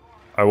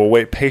 I will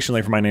wait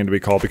patiently for my name to be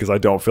called because I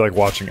don't feel like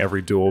watching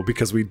every duel.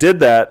 Because we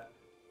did that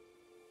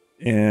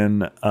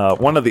in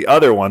one of the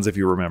other ones, if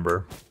you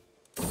remember.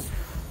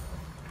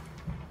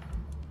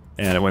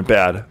 And it went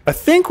bad. I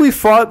think we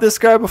fought this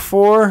guy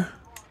before.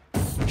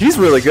 He's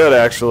really good,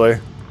 actually.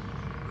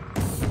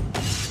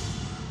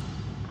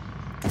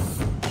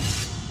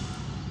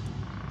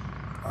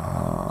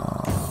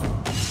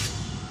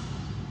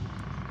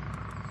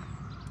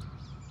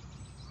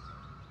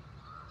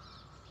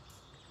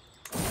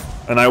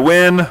 And I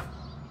win.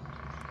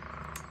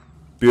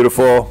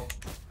 Beautiful.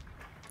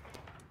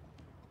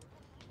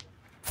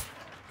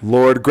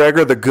 Lord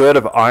Gregor the Good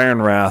of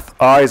Ironwrath.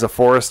 Ah, he's a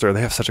forester.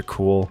 They have such a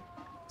cool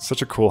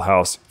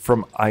house.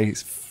 From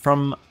ice.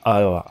 From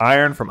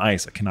iron from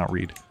ice. I cannot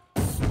read.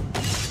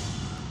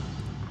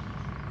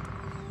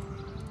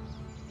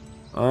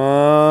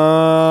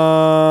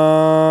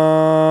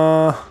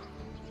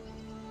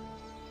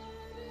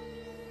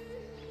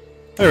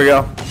 There we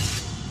go.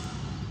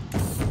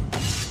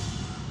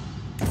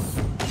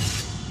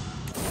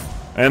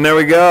 And there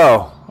we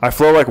go. I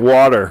flow like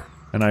water,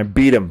 and I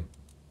beat him.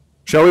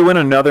 Shall we win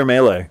another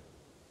melee?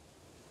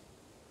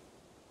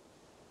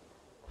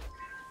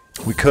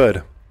 We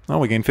could. Oh,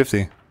 we gained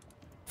 50.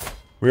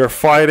 We are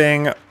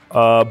fighting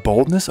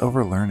boldness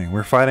over learning.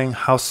 We're fighting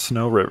House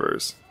Snow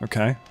Rivers.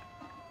 Okay.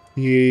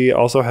 He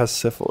also has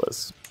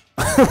syphilis.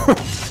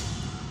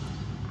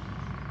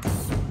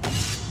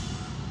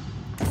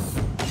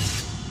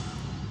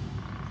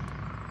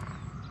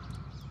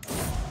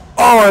 Oh,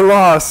 I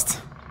lost.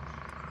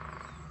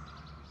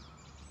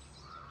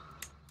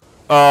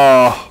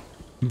 Oh,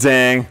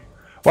 dang.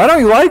 Why don't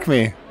you like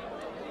me?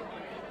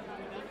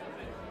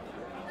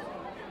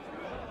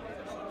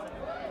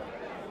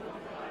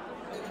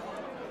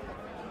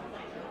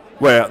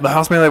 Wait, the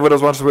House Melee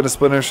Widows watches witness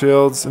splinter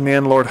shields. In the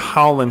end, Lord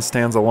Howland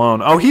stands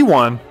alone. Oh, he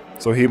won.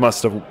 So he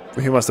must have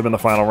been the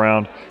final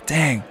round.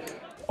 Dang.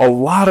 A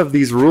lot of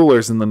these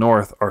rulers in the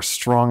north are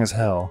strong as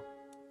hell.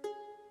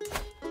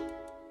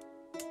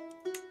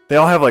 They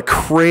all have like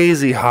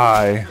crazy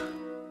high.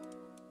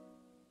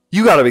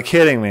 You gotta be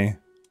kidding me.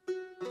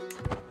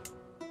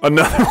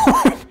 Another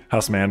one.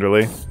 House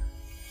Manderley.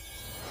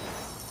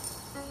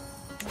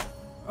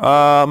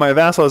 My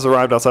vassal has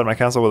arrived outside my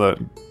castle with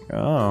a...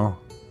 Oh.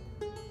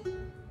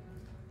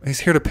 He's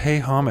here to pay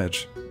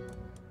homage.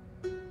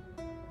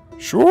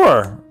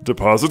 Sure.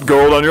 Deposit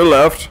gold on your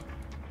left.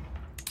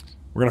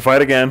 We're gonna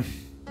fight again.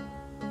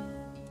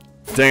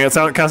 Dang, it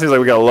kind of seems like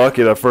we got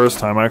lucky that first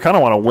time. I kind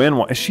of want to win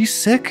one. Is she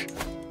sick?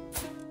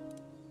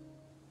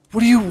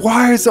 What do you...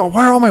 Why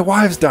are all my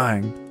wives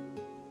dying?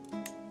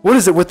 What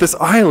is it with this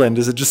island?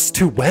 Is it just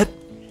too wet?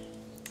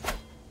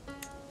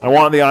 I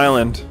want the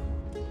island.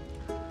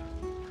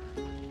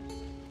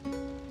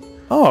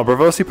 Oh,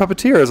 Bravosi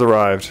Puppeteer has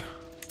arrived.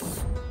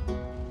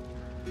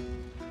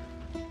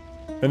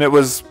 And it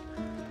was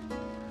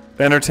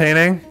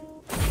entertaining.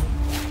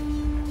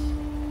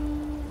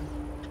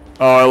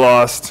 Oh, I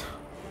lost.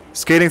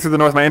 Skating through the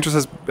north, my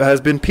interest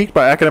has been piqued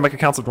by academic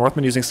accounts of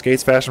Northmen using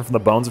skates fashioned from the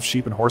bones of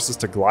sheep and horses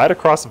to glide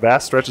across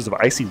vast stretches of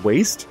icy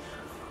waste.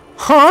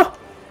 Huh?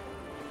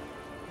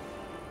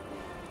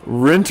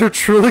 Rinter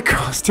truly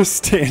caused us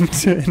to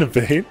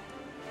innovate.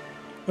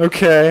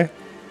 Okay.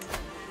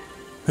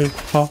 Hey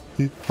ha,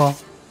 hey ha.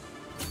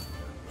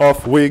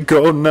 Off we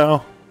go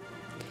now.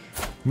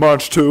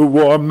 March to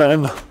war,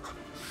 men.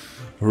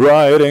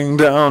 Riding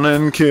down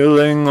and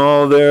killing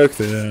all their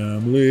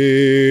families.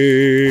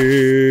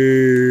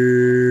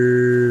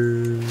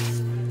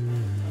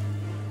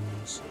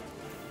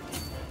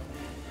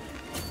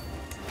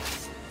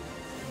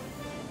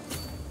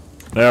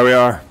 There we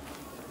are.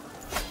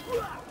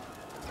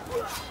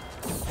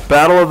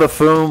 Battle of the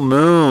Full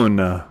Moon.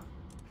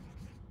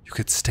 You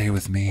could stay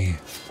with me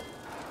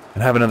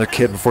and have another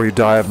kid before you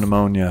die of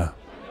pneumonia.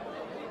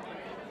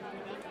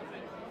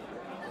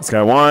 This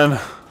guy won.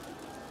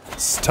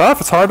 It's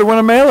tough. It's hard to win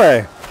a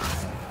melee.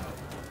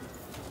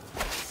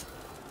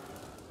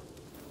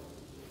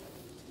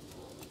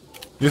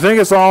 You think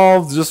it's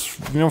all just,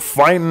 you know,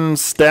 fighting,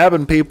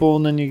 stabbing people,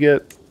 and then you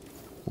get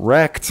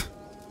wrecked.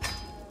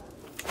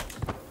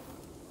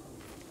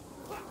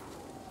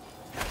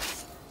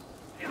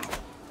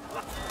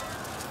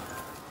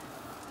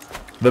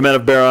 The men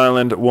of Bear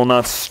Island will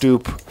not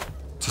stoop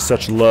to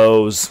such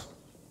lows.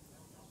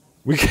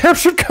 We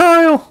captured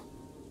Kyle!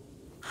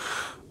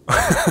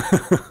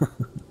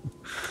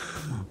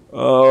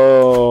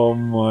 Oh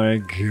my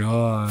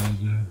god.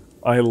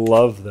 I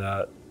love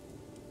that.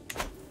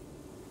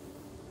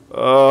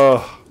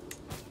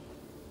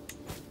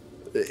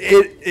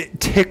 It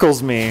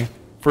tickles me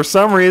for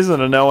some reason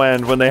to no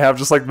end when they have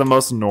just like the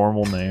most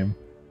normal name.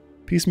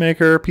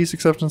 Peacemaker, peace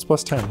acceptance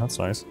plus 10. That's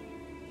nice.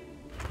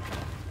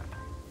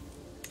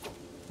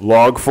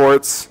 Log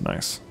forts.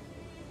 Nice.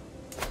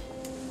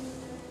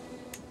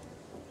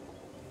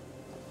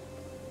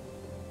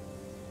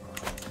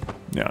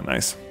 Yeah,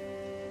 nice.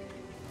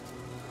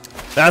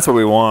 That's what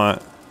we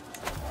want.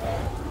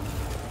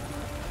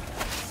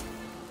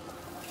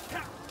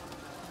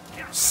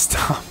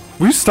 Stop.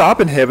 Will you stop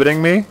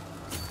inhibiting me?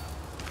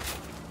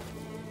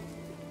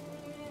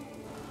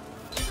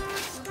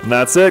 And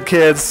that's it,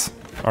 kids.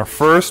 Our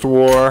first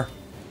war.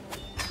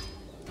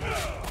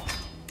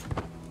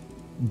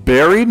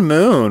 Buried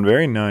Moon.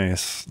 Very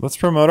nice. Let's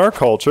promote our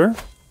culture.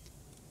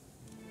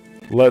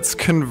 Let's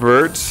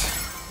convert.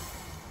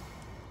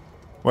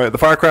 Wait, the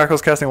firecrackle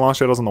is casting long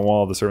shadows on the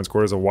wall of the servants'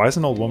 quarters. A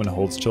wizened old woman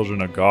holds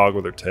children agog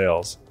with her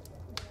tails.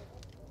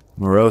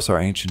 Morose are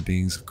ancient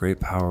beings of great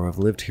power who have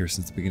lived here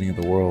since the beginning of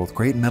the world.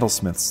 Great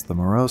metalsmiths. The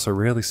Morose are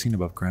rarely seen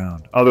above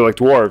ground. Oh, they're like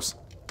dwarves.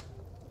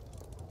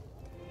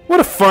 What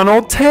a fun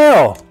old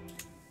tale!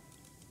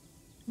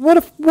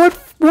 What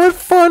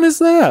fun is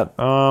that?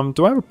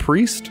 Do I have a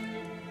priest?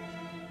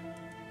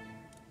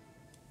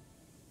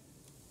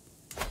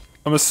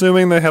 I'm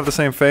assuming they have the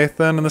same faith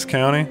then in this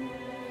county.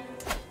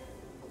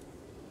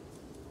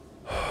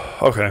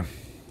 Okay.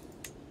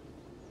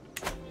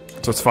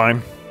 So it's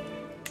fine.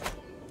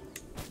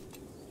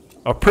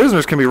 Oh,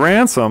 prisoners can be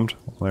ransomed.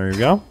 There you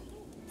go.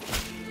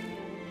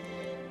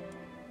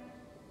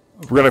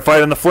 We're gonna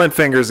fight in the Flint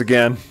Fingers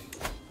again.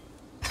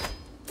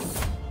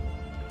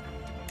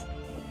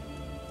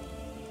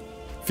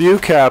 Few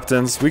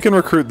captains. We can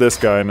recruit this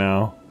guy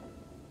now.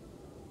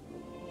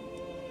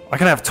 I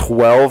can have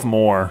 12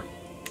 more.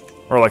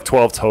 Or like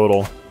 12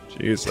 total.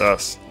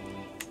 Jesus.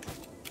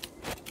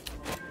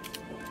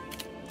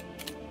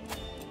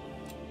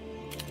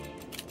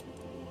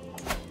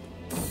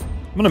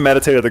 I'm gonna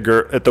meditate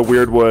at the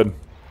weird wood.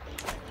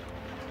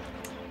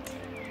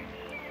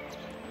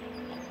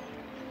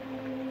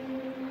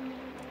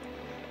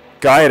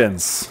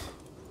 Guidance.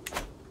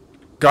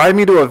 Guide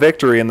me to a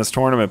victory in this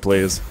tournament,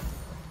 please.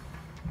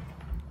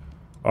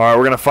 Alright,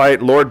 we're gonna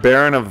fight Lord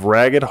Baron of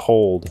Ragged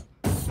Hold.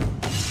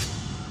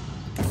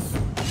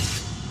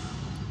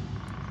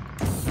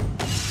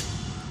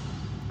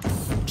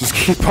 Just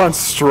keep on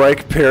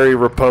strike parry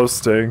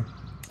riposting.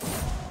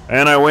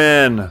 And I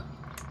win!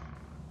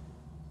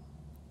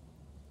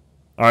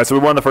 Alright, so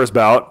we won the first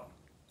bout.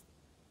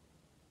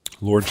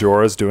 Lord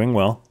Jorah's doing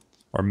well.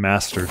 Or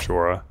Master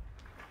Jorah.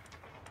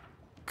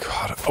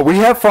 God, we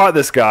have fought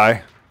this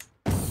guy.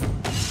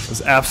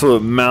 This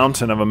absolute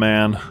mountain of a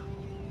man.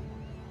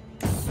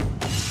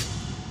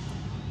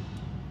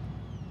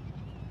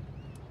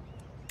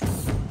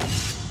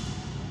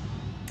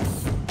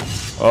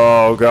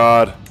 Oh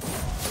god.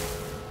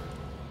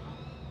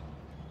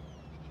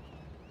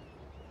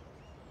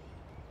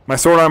 My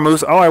sword arm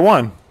moves. Oh, I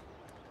won.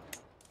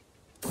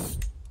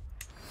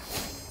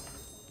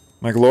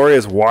 My glory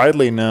is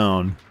widely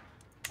known.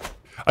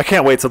 I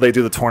can't wait till they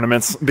do the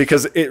tournaments,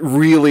 because it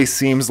really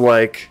seems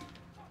like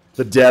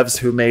the devs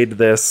who made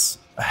this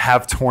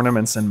have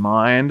tournaments in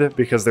mind,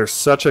 because they're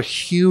such a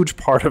huge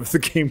part of the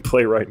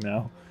gameplay right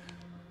now.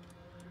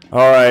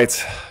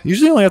 Alright.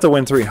 Usually only have to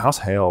win 3. House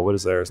Hale, what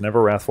is theirs?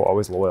 Never wrathful,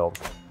 always loyal.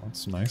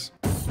 That's nice.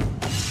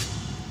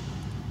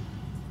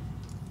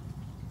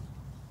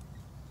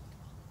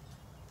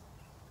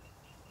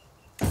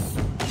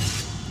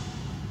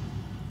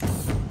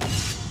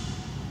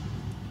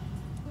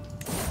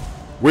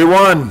 We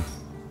won!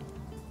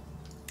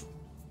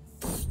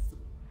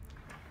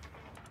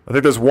 I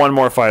think there's one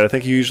more fight. I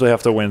think you usually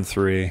have to win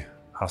 3.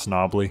 House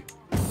Nobley.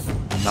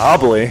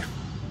 Nobley?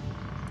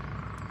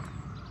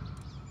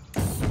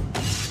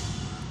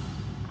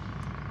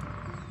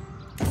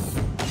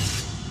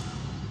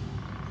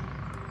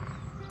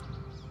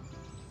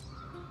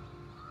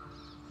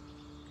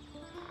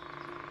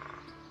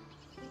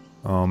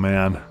 Oh,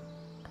 man.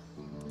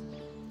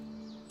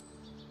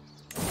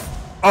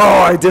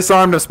 Oh, I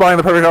disarmed him, spotting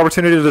the perfect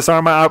opportunity to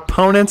disarm my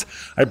opponent.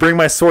 I bring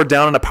my sword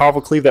down in a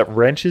powerful cleave that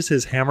wrenches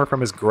his hammer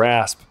from his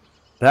grasp.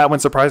 That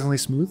went surprisingly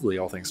smoothly,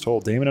 all things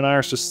told. Damon and I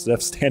are just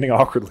left standing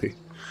awkwardly.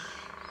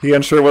 He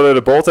unsure whether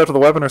to bolt after the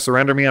weapon or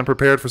surrender me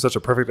unprepared for such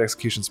a perfect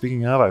execution.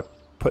 Speaking of, I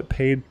put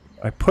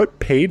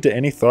paid to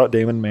any thought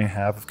Damon may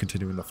have of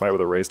continuing the fight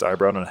with a raised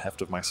eyebrow and a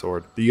heft of my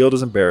sword. The yield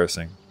is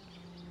embarrassing,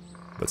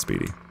 but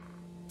speedy.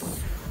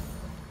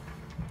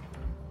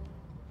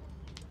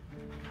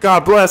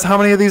 God bless, how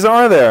many of these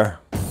are there?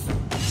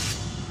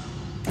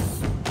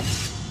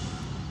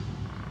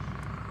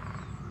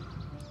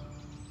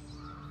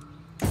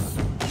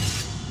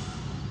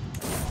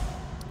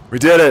 We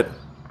did it!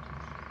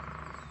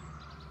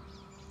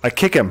 I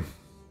kick him.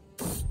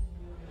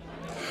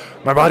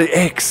 My body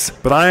aches,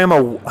 but I am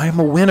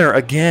a winner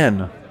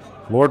again.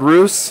 Lord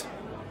Roos,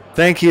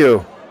 thank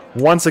you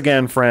once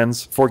again,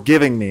 friends, for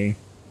giving me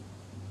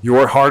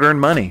your hard-earned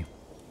money.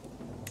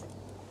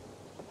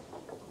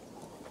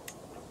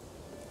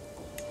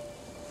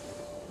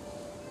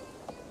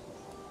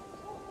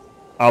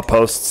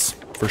 Outposts,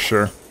 for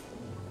sure.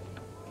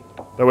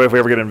 That way if we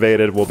ever get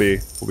invaded, we'll be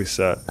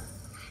set.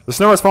 The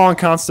snow has fallen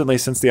constantly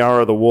since the hour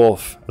of the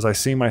wolf. As I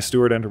see my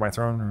steward enter my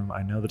throne room,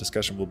 I know the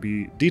discussion will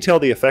detail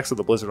the effects of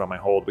the blizzard on my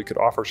hold. We could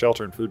offer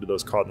shelter and food to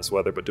those caught in this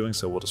weather, but doing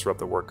so will disrupt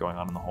the work going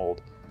on in the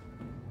hold.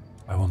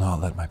 I will not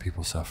let my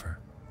people suffer.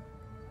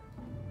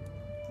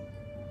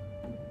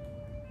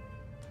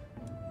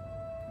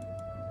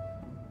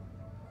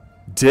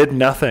 Did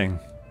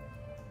nothing.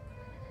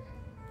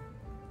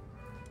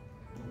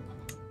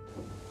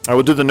 I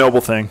will do the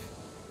noble thing.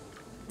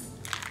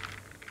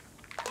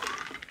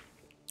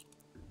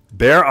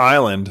 Bear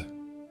Island.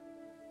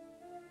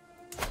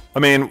 I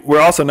mean,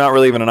 we're also not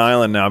really even an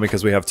island now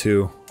because we have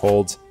 2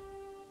 holds.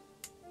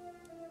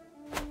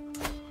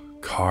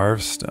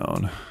 Carved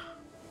stone.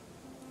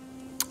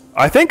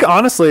 I think,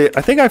 honestly,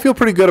 I feel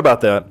pretty good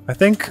about that. I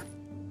think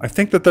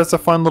that that's a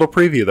fun little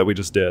preview that we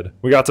just did.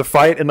 We got to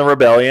fight in the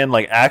rebellion,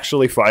 like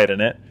actually fight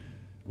in it.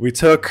 We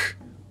took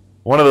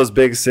one of those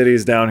big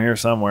cities down here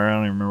somewhere. I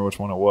don't even remember which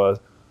one it was.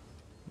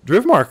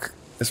 Driftmark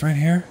is right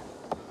here.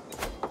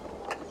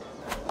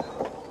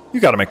 You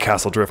gotta make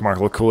Castle Driftmark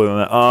look cooler than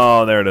that.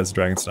 Oh, there it is,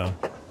 Dragonstone.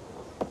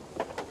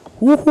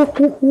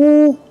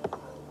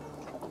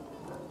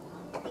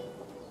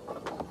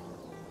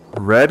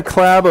 Red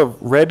Crab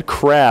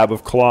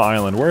of Claw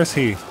Island. Where is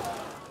he?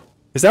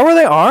 Is that where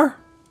they are?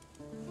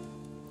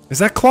 Is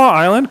that Claw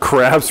Island?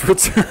 Crab's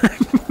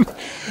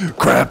return.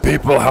 Crab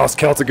people, House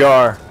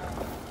Celtigar.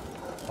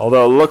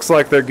 Although it looks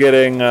like they're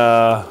getting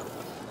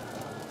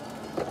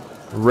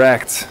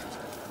wrecked.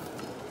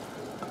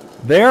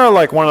 They are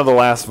like one of the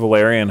last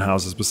Valerian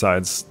houses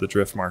besides the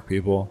Driftmark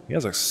people. He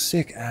has a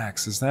sick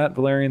axe. Is that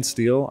Valerian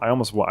steel? I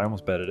almost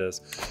bet it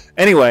is.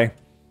 Anyway,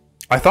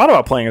 I thought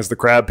about playing as the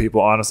crab people,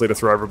 honestly, to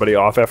throw everybody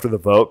off after the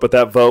vote, but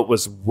that vote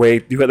was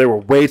there were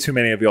way too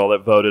many of y'all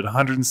that voted.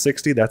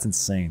 160? That's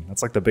insane.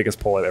 That's like the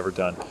biggest poll I've ever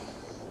done.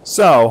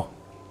 So,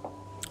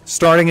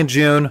 starting in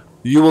June,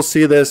 you will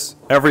see this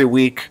every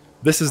week.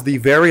 This is the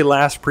very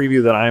last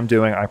preview that I'm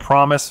doing. I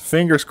promise,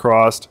 fingers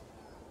crossed,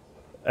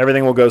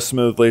 everything will go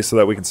smoothly so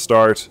that we can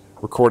start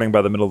recording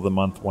by the middle of the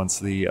month once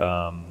the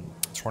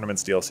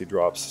Tournament's DLC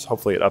drops.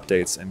 Hopefully it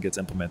updates and gets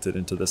implemented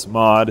into this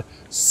mod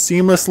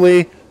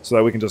seamlessly so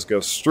that we can just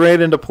go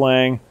straight into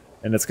playing,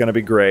 and it's going to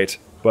be great.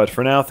 But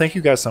for now, thank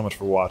you guys so much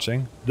for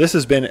watching. This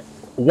has been,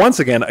 once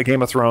again, a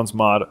Game of Thrones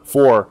mod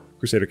for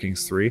Crusader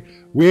Kings 3.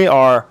 We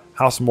are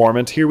House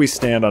Mormont. Here we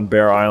stand on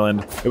Bear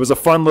Island. It was a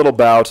fun little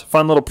bout,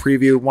 fun little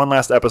preview, one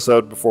last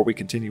episode before we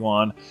continue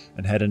on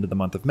and head into the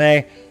month of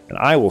May. And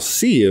I will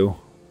see you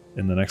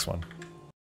in the next one.